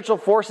spiritual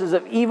forces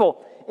of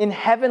evil in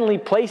heavenly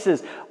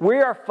places."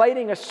 We are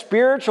fighting a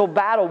spiritual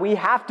battle. We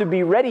have to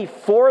be ready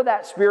for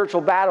that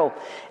spiritual battle.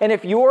 And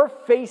if you're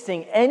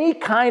facing any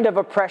kind of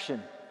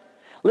oppression,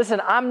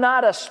 listen, I'm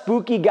not a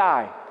spooky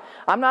guy.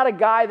 I'm not a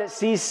guy that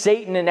sees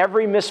Satan in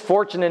every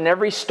misfortune, in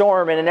every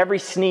storm, and in every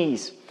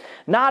sneeze.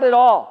 Not at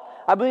all.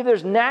 I believe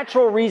there's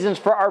natural reasons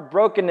for our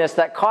brokenness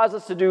that cause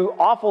us to do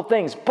awful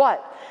things.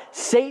 But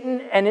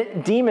Satan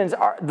and demons,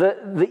 are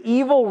the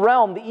evil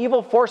realm, the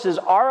evil forces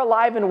are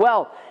alive and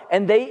well.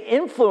 and they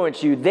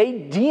influence you. They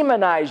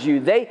demonize you.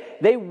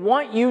 They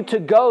want you to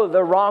go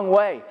the wrong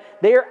way.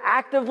 They are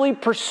actively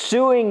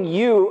pursuing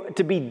you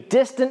to be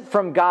distant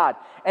from God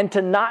and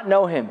to not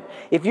know Him.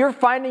 If you're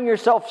finding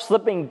yourself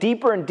slipping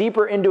deeper and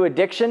deeper into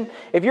addiction,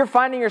 if you're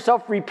finding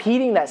yourself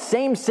repeating that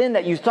same sin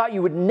that you thought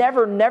you would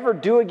never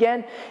do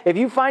again, if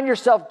you find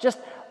yourself just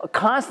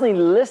constantly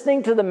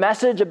listening to the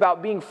message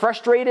about being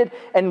frustrated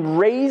and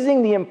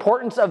raising the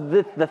importance of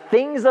the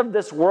things of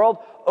this world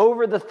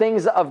over the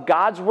things of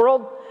God's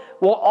world,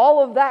 well,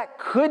 all of that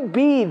could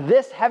be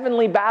this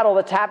heavenly battle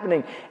that's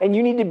happening, and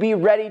you need to be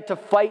ready to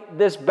fight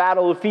this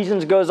battle.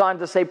 Ephesians goes on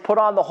to say, put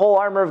on the whole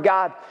armor of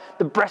God,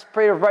 the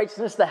breastplate of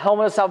righteousness, the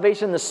helmet of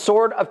salvation, the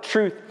sword of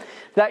truth,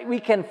 that we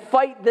can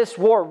fight this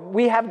war.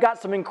 We have got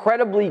some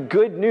incredibly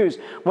good news.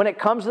 When it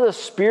comes to the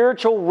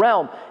spiritual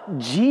realm,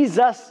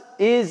 Jesus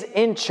is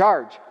in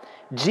charge.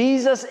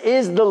 Jesus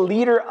is the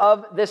leader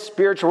of this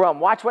spiritual realm.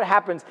 Watch what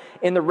happens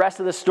in the rest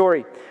of the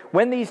story.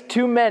 When these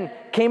two men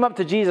came up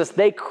to Jesus,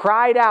 they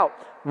cried out,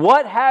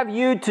 "What have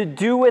you to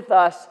do with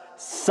us,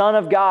 Son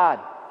of God?"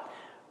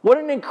 What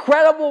an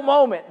incredible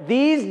moment.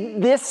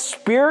 This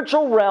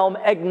spiritual realm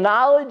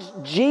acknowledged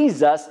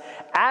Jesus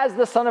as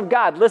the Son of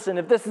God. Listen,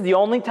 if this is the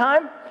only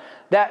time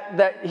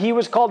that He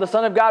was called the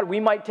Son of God, we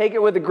might take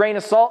it with a grain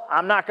of salt.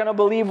 I'm not going to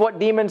believe what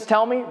demons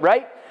tell me,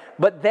 right?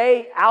 But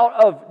they, out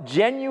of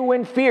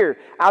genuine fear,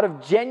 out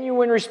of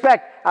genuine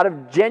respect, out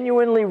of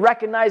genuinely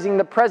recognizing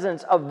the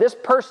presence of this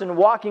person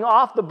walking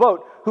off the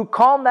boat who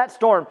calmed that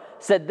storm,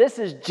 said, "This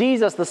is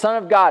Jesus, the Son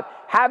of God.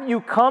 Have you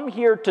come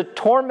here to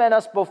torment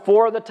us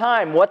before the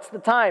time?" What's the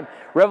time?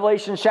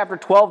 Revelation chapter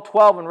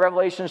 12:12 and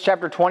Revelation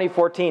chapter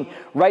 20:14.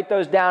 Write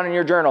those down in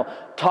your journal.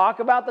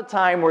 Talk about the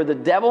time where the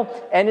devil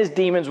and his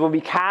demons will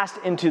be cast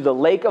into the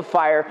lake of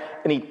fire,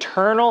 an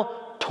eternal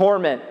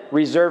torment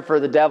reserved for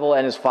the devil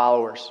and his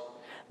followers.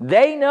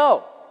 They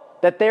know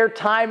that their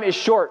time is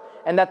short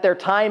and that their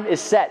time is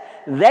set.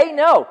 They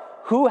know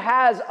who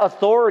has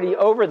authority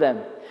over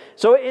them.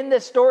 So in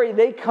this story,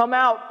 they come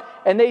out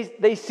and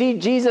they see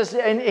Jesus,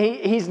 and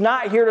He's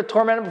not here to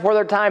torment them before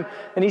their time.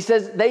 And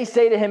they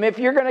say to Him, "If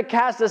you're going to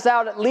cast us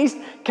out, at least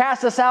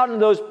cast us out into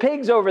those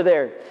pigs over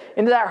there,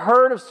 into that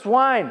herd of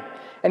swine."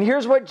 And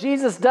here's what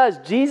Jesus does.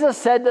 Jesus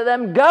said to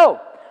them, "Go."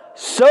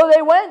 So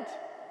they went.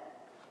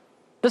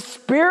 The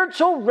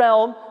spiritual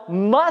realm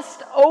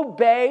must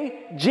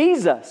obey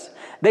Jesus.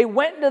 They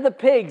went into the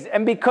pigs,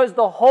 and because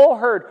the whole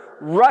herd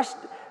rushed,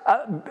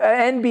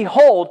 and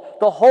behold,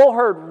 the whole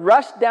herd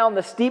rushed down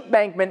the steep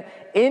bankment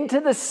into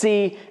the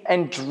sea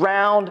and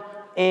drowned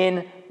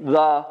in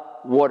the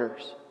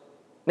waters.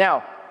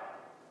 Now,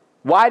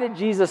 why did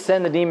Jesus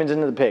send the demons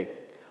into the pig?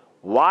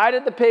 Why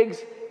did the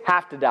pigs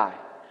have to die?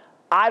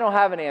 I don't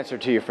have an answer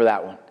to you for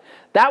that one.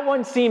 That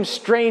one seems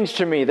strange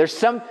to me. There's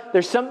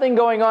something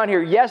going on here.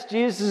 Yes,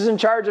 Jesus is in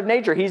charge of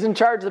nature. He's in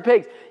charge of the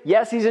pigs.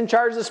 Yes, He's in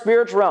charge of the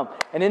spiritual realm.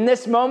 And in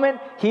this moment,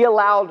 He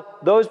allowed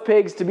those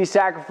pigs to be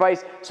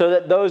sacrificed so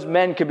that those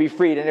men could be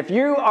freed. And if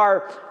you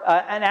are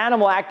an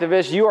animal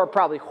activist, you are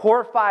probably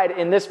horrified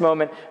in this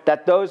moment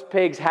that those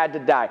pigs had to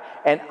die.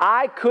 And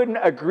I couldn't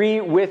agree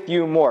with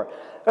you more.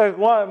 It's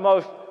one of the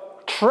most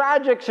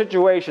tragic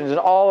situations in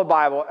all the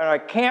Bible, and I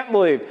can't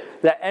believe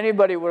that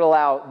anybody would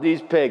allow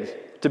these pigs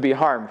to be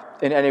harmed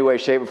in any way,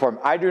 shape, or form.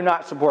 I do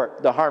not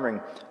support the harming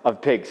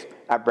of pigs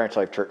at Branch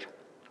Life Church.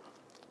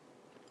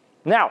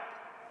 Now,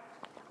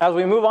 as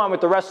we move on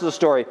with the rest of the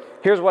story,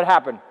 here's what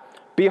happened.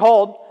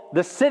 Behold,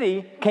 the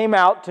city came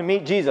out to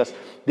meet Jesus.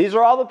 These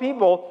are all the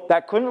people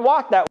that couldn't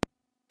walk that way.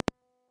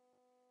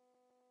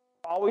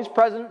 Always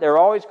present. They're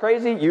always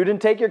crazy. You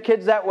didn't take your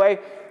kids that way.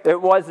 It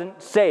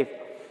wasn't safe.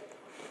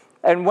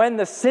 And when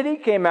the city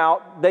came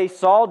out, they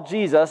saw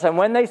Jesus, and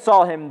when they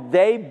saw Him,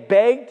 they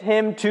begged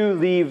Him to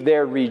leave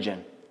their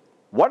region.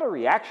 What a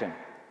reaction.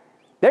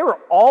 They were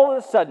all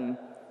of a sudden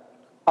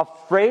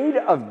afraid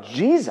of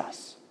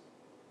Jesus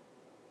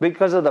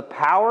because of the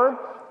power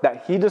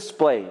that He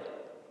displayed,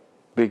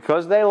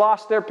 because they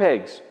lost their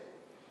pigs,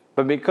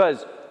 but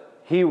because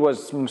He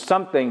was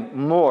something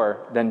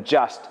more than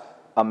just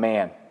a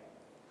man.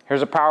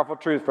 Here's a powerful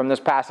truth from this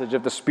passage.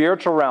 If the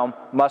spiritual realm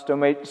must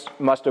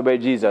obey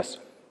Jesus,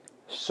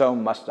 so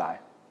must I.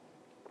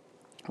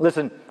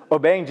 Listen,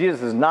 obeying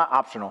Jesus is not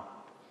optional.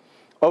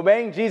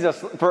 Obeying Jesus,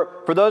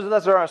 for those of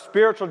us who are on a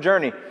spiritual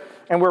journey,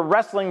 and we're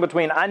wrestling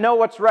between, I know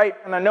what's right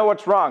and I know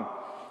what's wrong.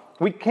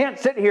 We can't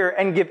sit here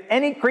and give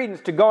any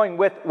credence to going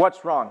with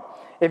what's wrong.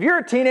 If you're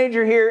a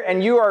teenager here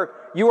and you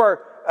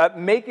are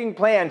making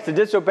plans to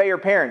disobey your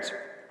parents,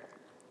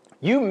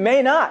 you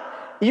may not.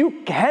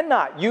 You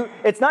cannot.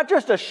 It's not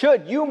just a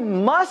should. You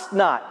must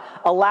not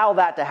allow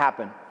that to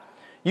happen.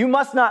 You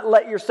must not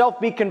let yourself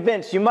be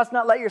convinced. You must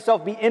not let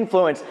yourself be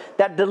influenced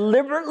that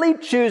deliberately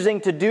choosing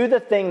to do the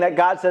thing that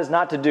God says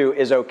not to do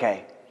is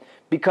okay.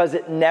 Because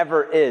it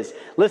never is.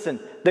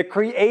 Listen, the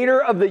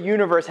Creator of the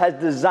universe has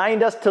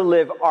designed us to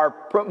live our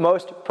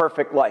most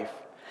perfect life.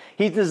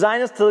 He's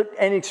designed us to,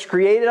 and He's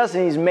created us,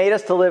 and He's made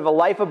us to live a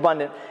life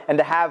abundant and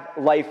to have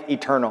life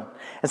eternal.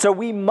 And so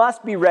we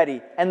must be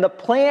ready, and the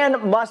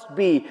plan must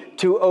be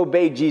to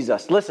obey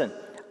Jesus. Listen,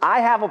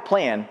 I have a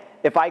plan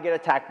if I get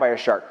attacked by a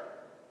shark.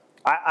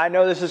 I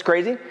know this is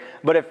crazy,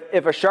 but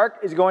if a shark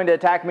is going to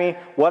attack me,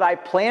 what I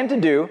plan to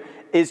do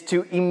is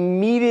to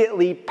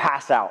immediately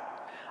pass out.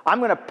 I'm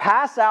going to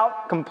pass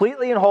out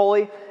completely and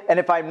wholly, and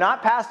if I'm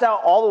not passed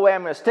out all the way,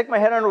 I'm going to stick my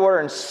head underwater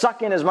and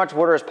suck in as much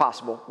water as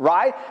possible.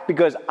 Why?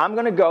 Because I'm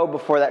going to go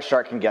before that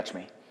shark can catch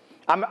me.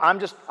 I'm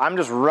just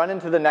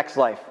running to the next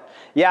life.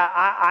 Yeah,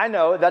 I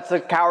know that's the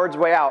coward's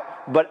way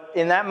out, but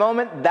in that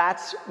moment,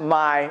 that's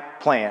my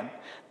plan.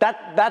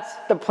 That's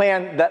the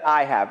plan that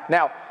I have.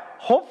 Now,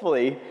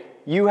 hopefully,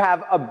 you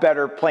have a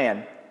better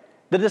plan.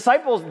 The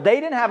disciples, they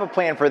didn't have a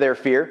plan for their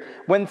fear.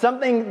 When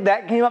something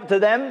that came up to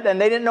them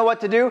and they didn't know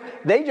what to do,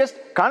 they just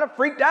kind of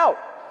freaked out.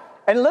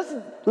 And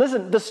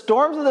listen, the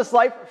storms of this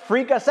life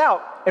freak us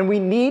out, and we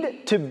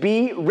need to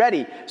be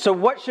ready. So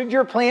what should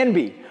your plan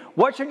be?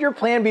 What should your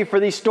plan be for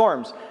these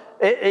storms?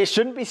 It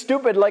shouldn't be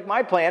stupid like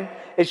my plan.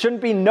 It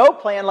shouldn't be no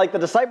plan like the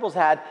disciples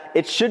had.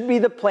 It should be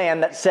the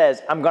plan that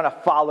says, I'm going to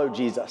follow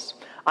Jesus.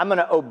 I'm going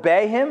to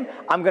obey him,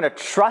 I'm going to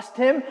trust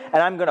him,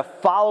 and I'm going to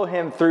follow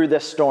him through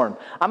this storm.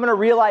 I'm going to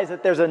realize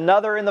that there's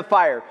another in the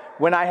fire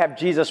when I have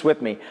Jesus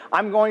with me.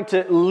 I'm going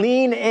to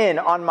lean in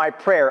on my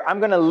prayer. I'm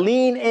going to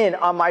lean in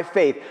on my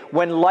faith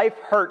when life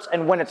hurts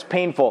and when it's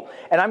painful.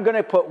 And I'm going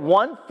to put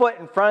one foot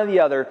in front of the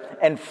other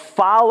and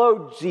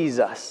follow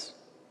Jesus.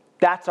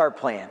 That's our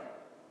plan.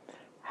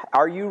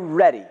 Are you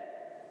ready?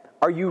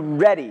 Are you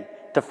ready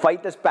to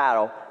fight this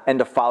battle and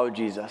to follow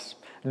Jesus?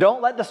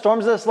 Don't let the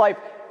storms of this life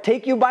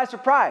take you by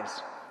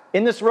surprise.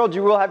 In this world,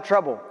 you will have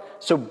trouble.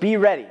 So be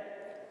ready,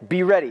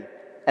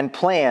 and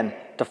plan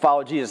to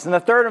follow Jesus. And the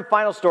third and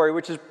final story,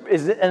 which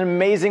is an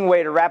amazing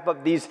way to wrap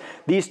up these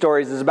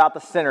stories, is about the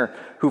sinner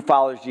who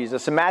follows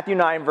Jesus. In Matthew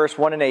 9, verse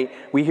 1 and 8,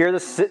 we hear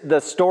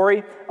the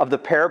story of the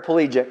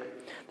paraplegic.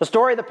 The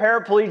story of the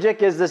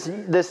paraplegic is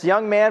this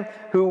young man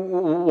who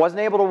wasn't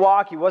able to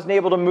walk. He wasn't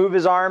able to move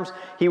his arms.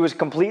 He was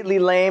completely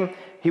lame.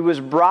 He was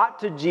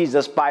brought to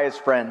Jesus by his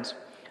friends.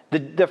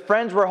 The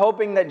friends were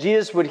hoping that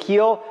Jesus would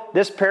heal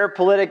this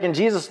paralytic, and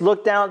Jesus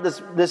looked down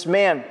at this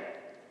man,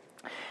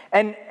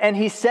 and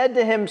he said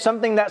to him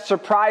something that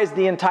surprised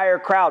the entire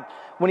crowd.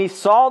 When he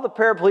saw the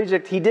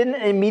paraplegic, he didn't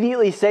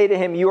immediately say to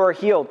him, "You are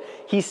healed."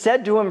 He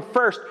said to him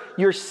first,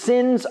 "Your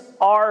sins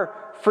are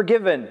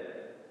forgiven."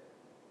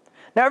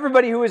 Now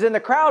everybody who was in the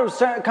crowd was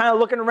kind of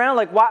looking around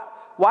like,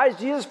 why is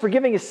Jesus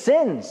forgiving his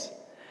sins?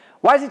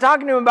 Why is he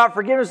talking to him about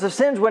forgiveness of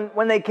sins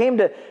when they came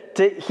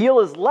to heal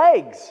his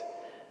legs?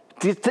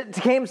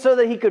 Came so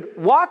that he could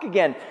walk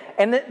again.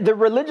 And the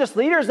religious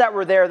leaders that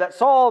were there that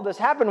saw all this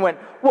happen went,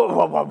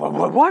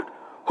 what?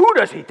 Who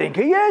does he think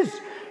he is?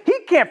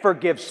 He can't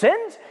forgive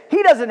sins.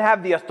 He doesn't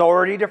have the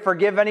authority to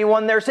forgive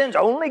anyone their sins.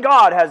 Only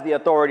God has the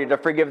authority to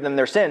forgive them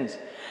their sins.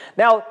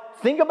 Now,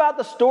 think about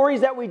the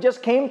stories that we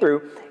just came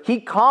through.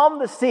 He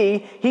calmed the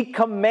sea. He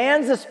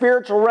commands the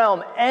spiritual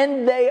realm,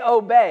 and they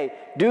obey.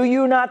 Do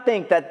you not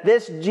think that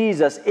this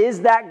Jesus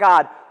is that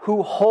God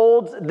who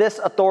holds this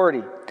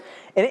authority?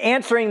 In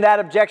answering that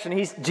objection,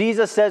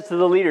 Jesus says to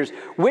the leaders,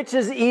 which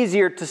is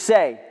easier to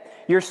say,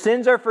 your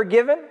sins are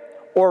forgiven,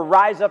 or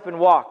rise up and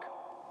walk?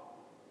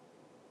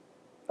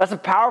 That's a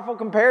powerful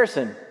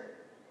comparison.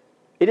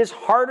 It is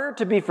harder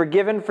to be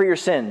forgiven for your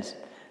sins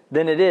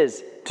than it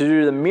is to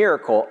do the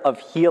miracle of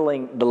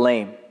healing the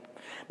lame.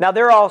 Now,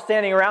 they're all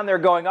standing around there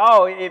going,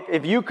 oh,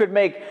 if you could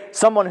make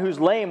someone who's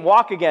lame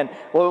walk again,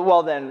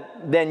 well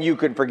then you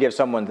could forgive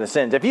someone's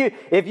sins.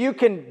 If you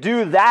can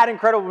do that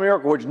incredible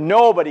miracle, which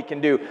nobody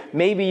can do,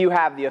 maybe you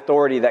have the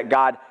authority that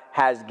God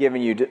has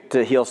given you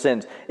to heal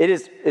sins. It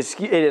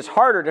is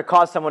harder to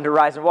cause someone to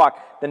rise and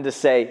walk than to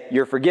say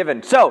you're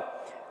forgiven. So,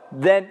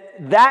 then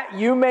that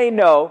you may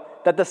know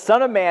that the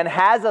Son of Man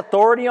has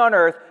authority on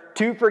earth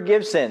to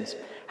forgive sins.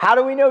 How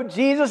do we know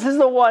Jesus is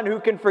the one who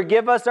can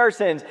forgive us our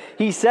sins?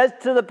 He says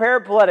to the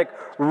paralytic,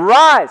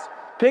 rise,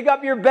 pick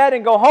up your bed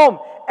and go home.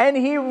 And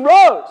he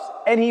rose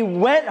and he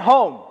went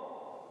home,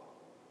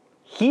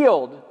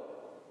 healed,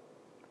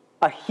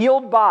 a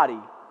healed body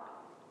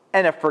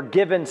and a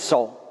forgiven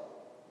soul.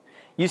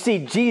 You see,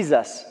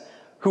 Jesus,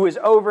 who is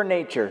over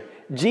nature,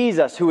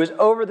 Jesus, who is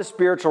over the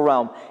spiritual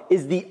realm,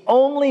 is the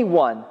only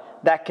one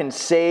that can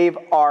save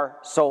our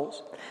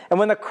souls. And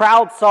when the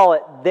crowd saw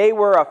it, they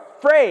were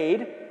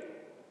afraid,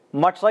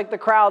 much like the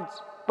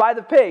crowds by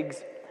the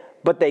pigs,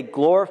 but they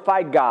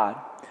glorified God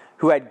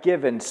who had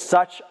given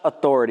such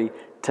authority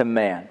to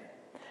man.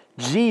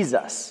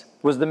 Jesus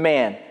was the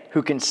man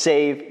who can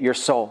save your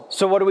soul.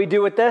 So what do we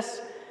do with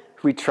this?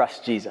 We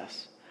trust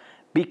Jesus.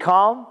 Be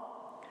calm,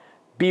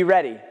 be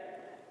ready,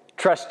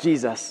 trust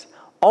Jesus.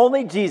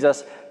 Only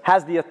Jesus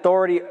has the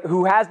authority,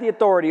 who has the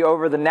authority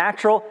over the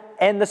natural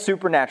and the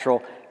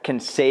supernatural, can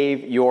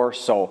save your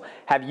soul.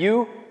 Have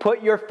you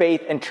put your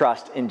faith and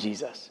trust in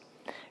Jesus?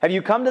 Have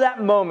you come to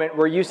that moment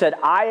where you said,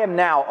 I am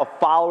now a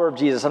follower of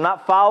Jesus. I'm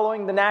not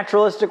following the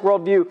naturalistic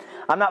worldview.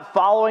 I'm not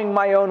following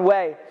my own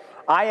way.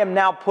 I am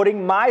now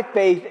putting my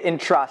faith and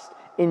trust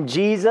in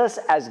Jesus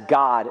as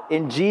God,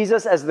 in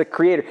Jesus as the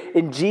creator,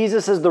 in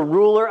Jesus as the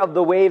ruler of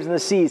the waves and the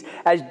seas,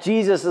 as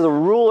Jesus as the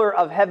ruler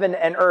of heaven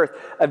and earth,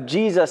 of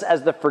Jesus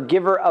as the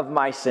forgiver of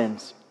my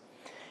sins.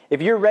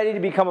 If you're ready to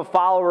become a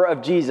follower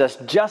of Jesus,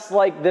 just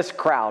like this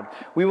crowd,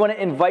 we want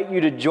to invite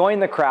you to join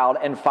the crowd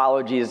and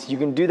follow Jesus. You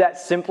can do that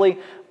simply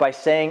by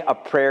saying a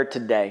prayer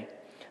today.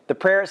 The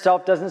prayer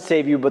itself doesn't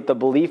save you, but the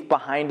belief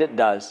behind it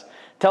does.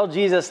 Tell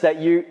Jesus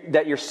that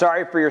you're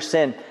sorry for your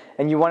sin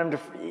and you want him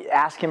to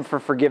ask him for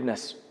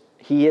forgiveness.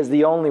 He is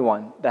the only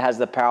one that has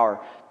the power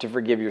to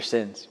forgive your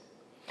sins.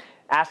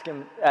 Ask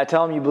him,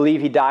 tell him you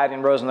believe he died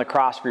and rose on the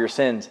cross for your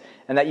sins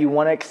and that you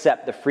want to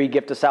accept the free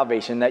gift of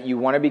salvation, that you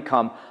want to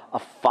become a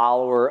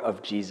follower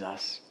of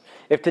Jesus.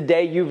 If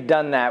today you've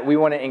done that, we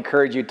want to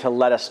encourage you to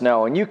let us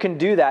know. And you can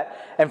do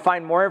that and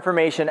find more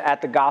information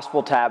at the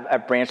Gospel tab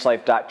at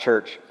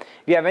branchlife.church.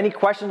 If you have any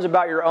questions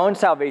about your own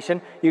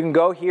salvation, you can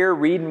go here,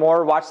 read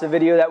more, watch the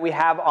video that we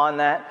have on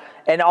that.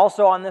 And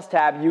also on this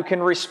tab, you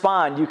can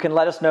respond. You can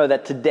let us know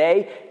that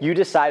today you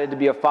decided to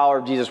be a follower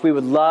of Jesus. We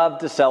would love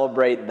to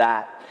celebrate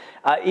that.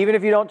 Even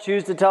if you don't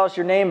choose to tell us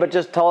your name, but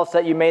just tell us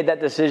that you made that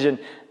decision,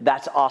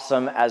 that's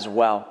awesome as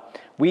well.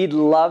 We'd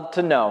love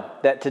to know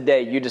that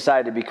today you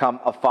decided to become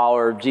a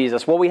follower of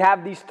Jesus. Well, we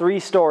have these 3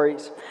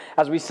 stories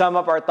as we sum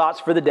up our thoughts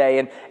for the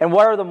day. And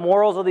what are the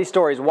morals of these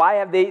stories? Why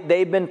have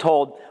they been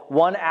told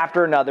one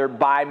after another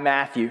by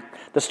Matthew?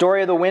 The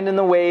story of the wind and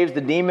the waves,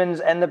 the demons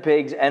and the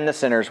pigs and the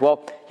sinners.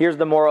 Well, here's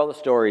the moral of the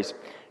stories.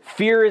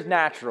 Fear is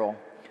natural,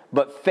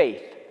 but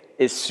faith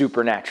is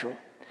supernatural.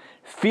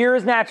 Fear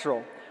is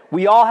natural.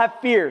 We all have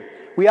fear.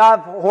 We all have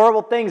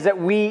horrible things that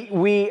we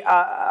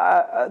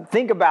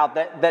think about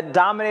that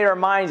dominate our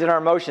minds and our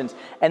emotions.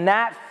 And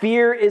that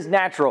fear is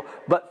natural,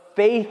 but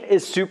faith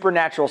is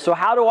supernatural. So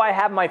how do I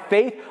have my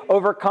faith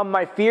overcome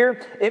my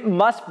fear? It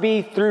must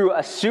be through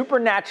a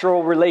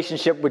supernatural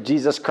relationship with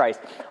Jesus Christ.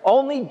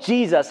 Only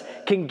Jesus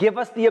can give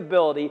us the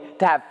ability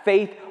to have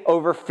faith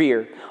over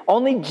fear.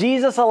 Only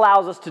Jesus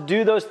allows us to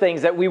do those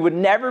things that we would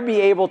never be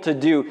able to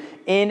do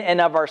in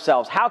and of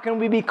ourselves. How can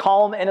we be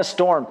calm in a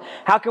storm?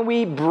 How can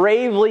we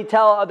bravely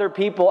tell other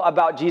people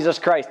about Jesus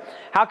Christ?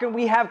 How can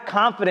we have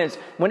confidence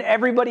when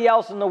everybody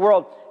else in the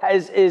world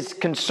is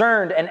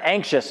concerned and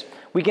anxious?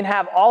 We can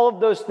have all of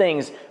those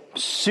things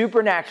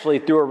supernaturally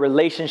through a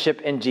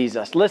relationship in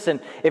Jesus. Listen,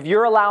 if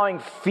you're allowing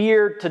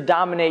fear to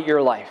dominate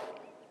your life,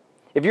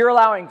 if you're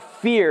allowing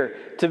fear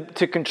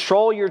to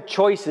control your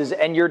choices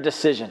and your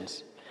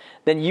decisions,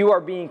 then you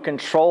are being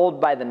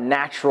controlled by the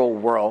natural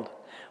world.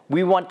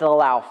 We want to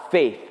allow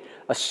faith,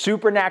 a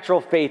supernatural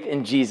faith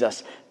in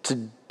Jesus,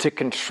 to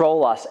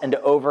control us and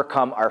to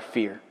overcome our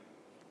fear.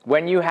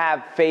 When you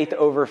have faith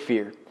over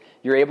fear,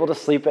 you're able to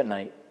sleep at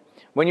night.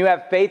 When you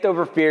have faith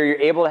over fear,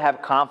 you're able to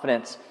have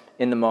confidence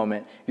in the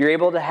moment. You're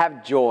able to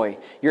have joy.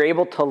 You're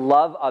able to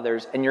love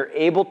others, and you're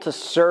able to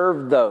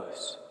serve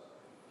those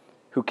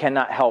who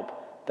cannot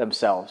help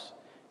themselves.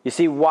 You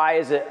see, why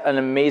is it an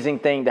amazing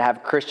thing to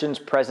have Christians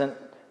present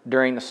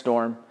during the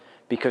storm?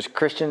 Because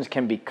Christians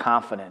can be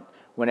confident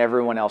when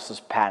everyone else is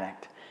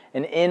panicked.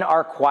 And in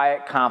our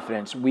quiet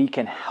confidence, we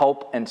can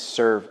help and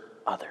serve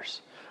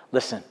others.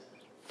 Listen,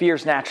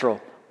 fear's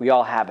natural. We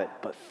all have it.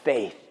 But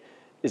faith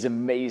is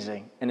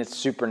amazing, and it's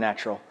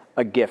supernatural,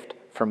 a gift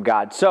from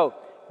God. So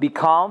be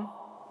calm,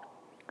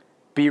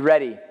 be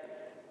ready,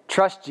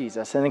 trust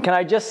Jesus. And then can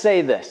I just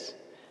say this?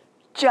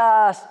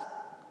 Just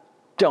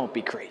don't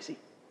be crazy.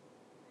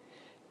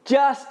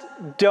 Just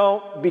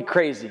don't be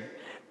crazy.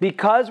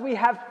 Because we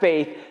have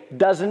faith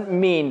doesn't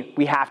mean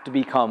we have to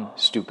become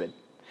stupid.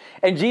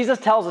 And Jesus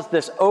tells us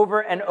this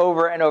over and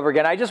over and over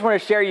again. I just want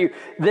to share you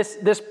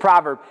this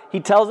proverb. He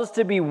tells us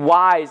to be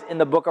wise in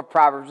the book of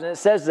Proverbs. And it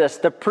says this: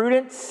 the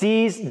prudent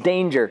sees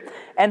danger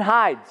and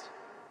hides.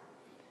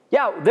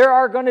 Yeah, there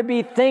are going to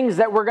be things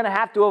that we're going to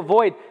have to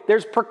avoid.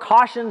 There's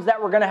precautions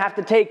that we're going to have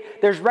to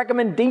take. There's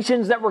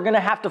recommendations that we're going to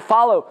have to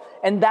follow.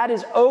 And that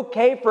is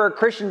okay for a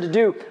Christian to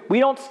do. We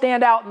don't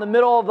stand out in the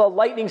middle of a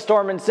lightning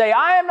storm and say,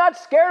 I am not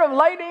scared of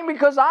lightning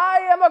because I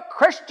am a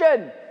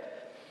Christian.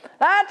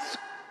 That's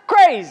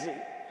crazy.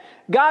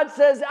 God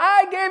says,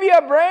 I gave you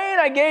a brain,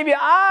 I gave you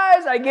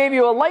eyes, I gave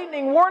you a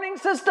lightning warning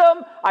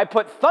system, I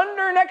put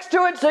thunder next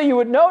to it so you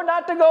would know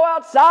not to go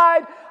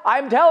outside.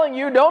 I'm telling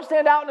you, don't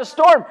stand out in a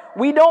storm.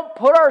 We don't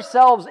put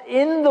ourselves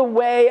in the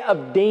way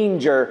of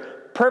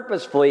danger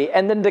purposefully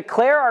and then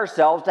declare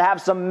ourselves to have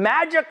some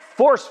magic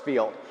force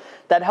field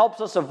that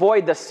helps us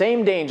avoid the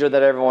same danger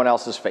that everyone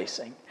else is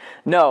facing.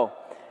 No,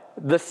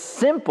 the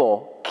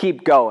simple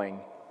keep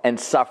going and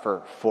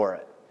suffer for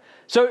it.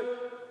 So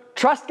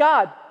trust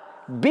God,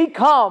 be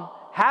calm,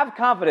 have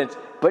confidence,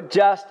 but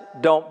just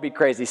don't be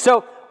crazy.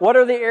 So what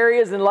are the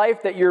areas in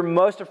life that you're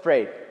most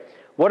afraid?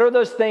 What are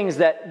those things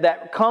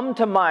that come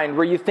to mind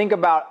where you think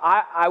about,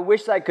 I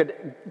wish I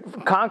could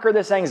conquer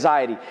this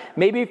anxiety?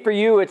 Maybe for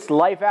you, it's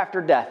life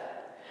after death.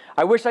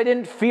 I wish I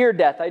didn't fear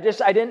death. I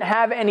didn't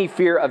have any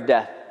fear of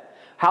death.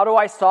 How do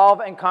I solve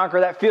and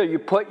conquer that fear? You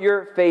put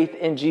your faith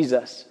in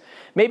Jesus.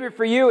 Maybe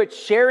for you, it's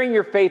sharing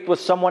your faith with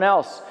someone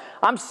else.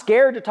 I'm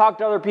scared to talk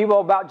to other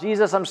people about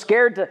Jesus. I'm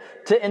scared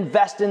to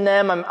invest in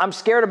them. I'm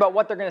scared about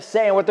what they're going to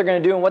say and what they're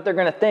going to do and what they're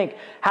going to think.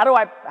 How do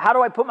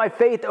I put my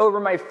faith over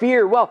my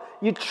fear? Well,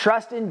 you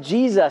trust in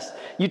Jesus.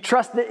 You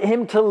trust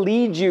him to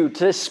lead you,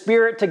 to the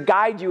Spirit to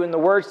guide you in the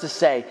words to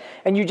say.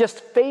 And you just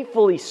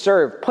faithfully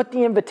serve. Put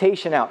the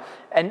invitation out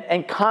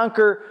and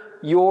conquer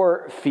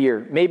your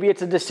fear. Maybe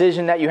it's a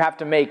decision that you have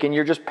to make and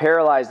you're just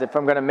paralyzed if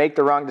I'm going to make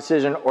the wrong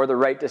decision or the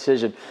right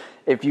decision.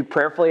 If you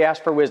prayerfully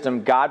ask for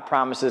wisdom, God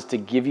promises to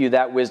give you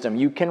that wisdom.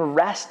 You can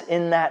rest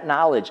in that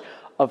knowledge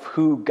of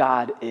who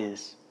God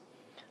is.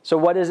 So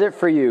what is it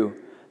for you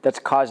that's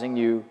causing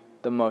you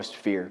the most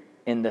fear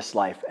in this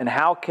life? And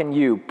how can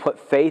you put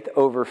faith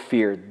over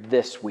fear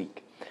this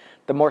week?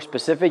 The more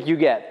specific you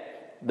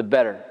get, the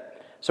better.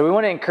 So we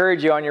want to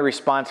encourage you on your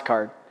response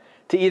card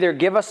to either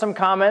give us some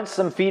comments,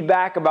 some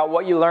feedback about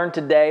what you learned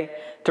today,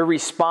 to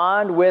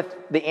respond with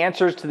the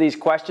answers to these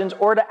questions,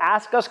 or to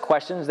ask us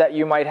questions that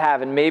you might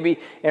have. And maybe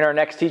in our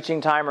next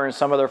teaching time or in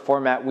some other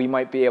format, we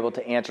might be able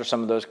to answer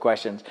some of those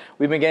questions.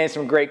 We've been getting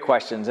some great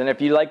questions. And if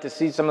you'd like to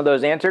see some of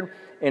those answered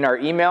in our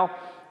email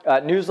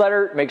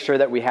newsletter, make sure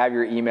that we have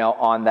your email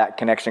on that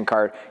connection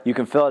card. You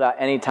can fill it out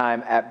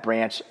anytime at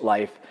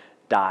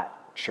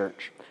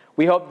branchlife.church.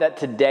 We hope that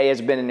today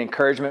has been an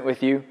encouragement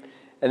with you,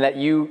 and that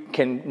you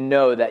can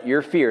know that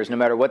your fears, no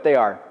matter what they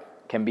are,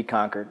 can be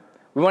conquered.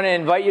 We want to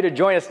invite you to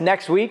join us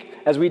next week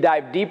as we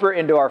dive deeper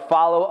into our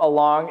Follow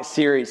Along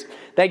series.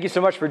 Thank you so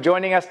much for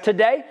joining us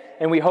today,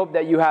 and we hope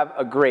that you have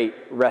a great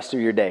rest of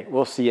your day.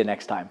 We'll see you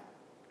next time.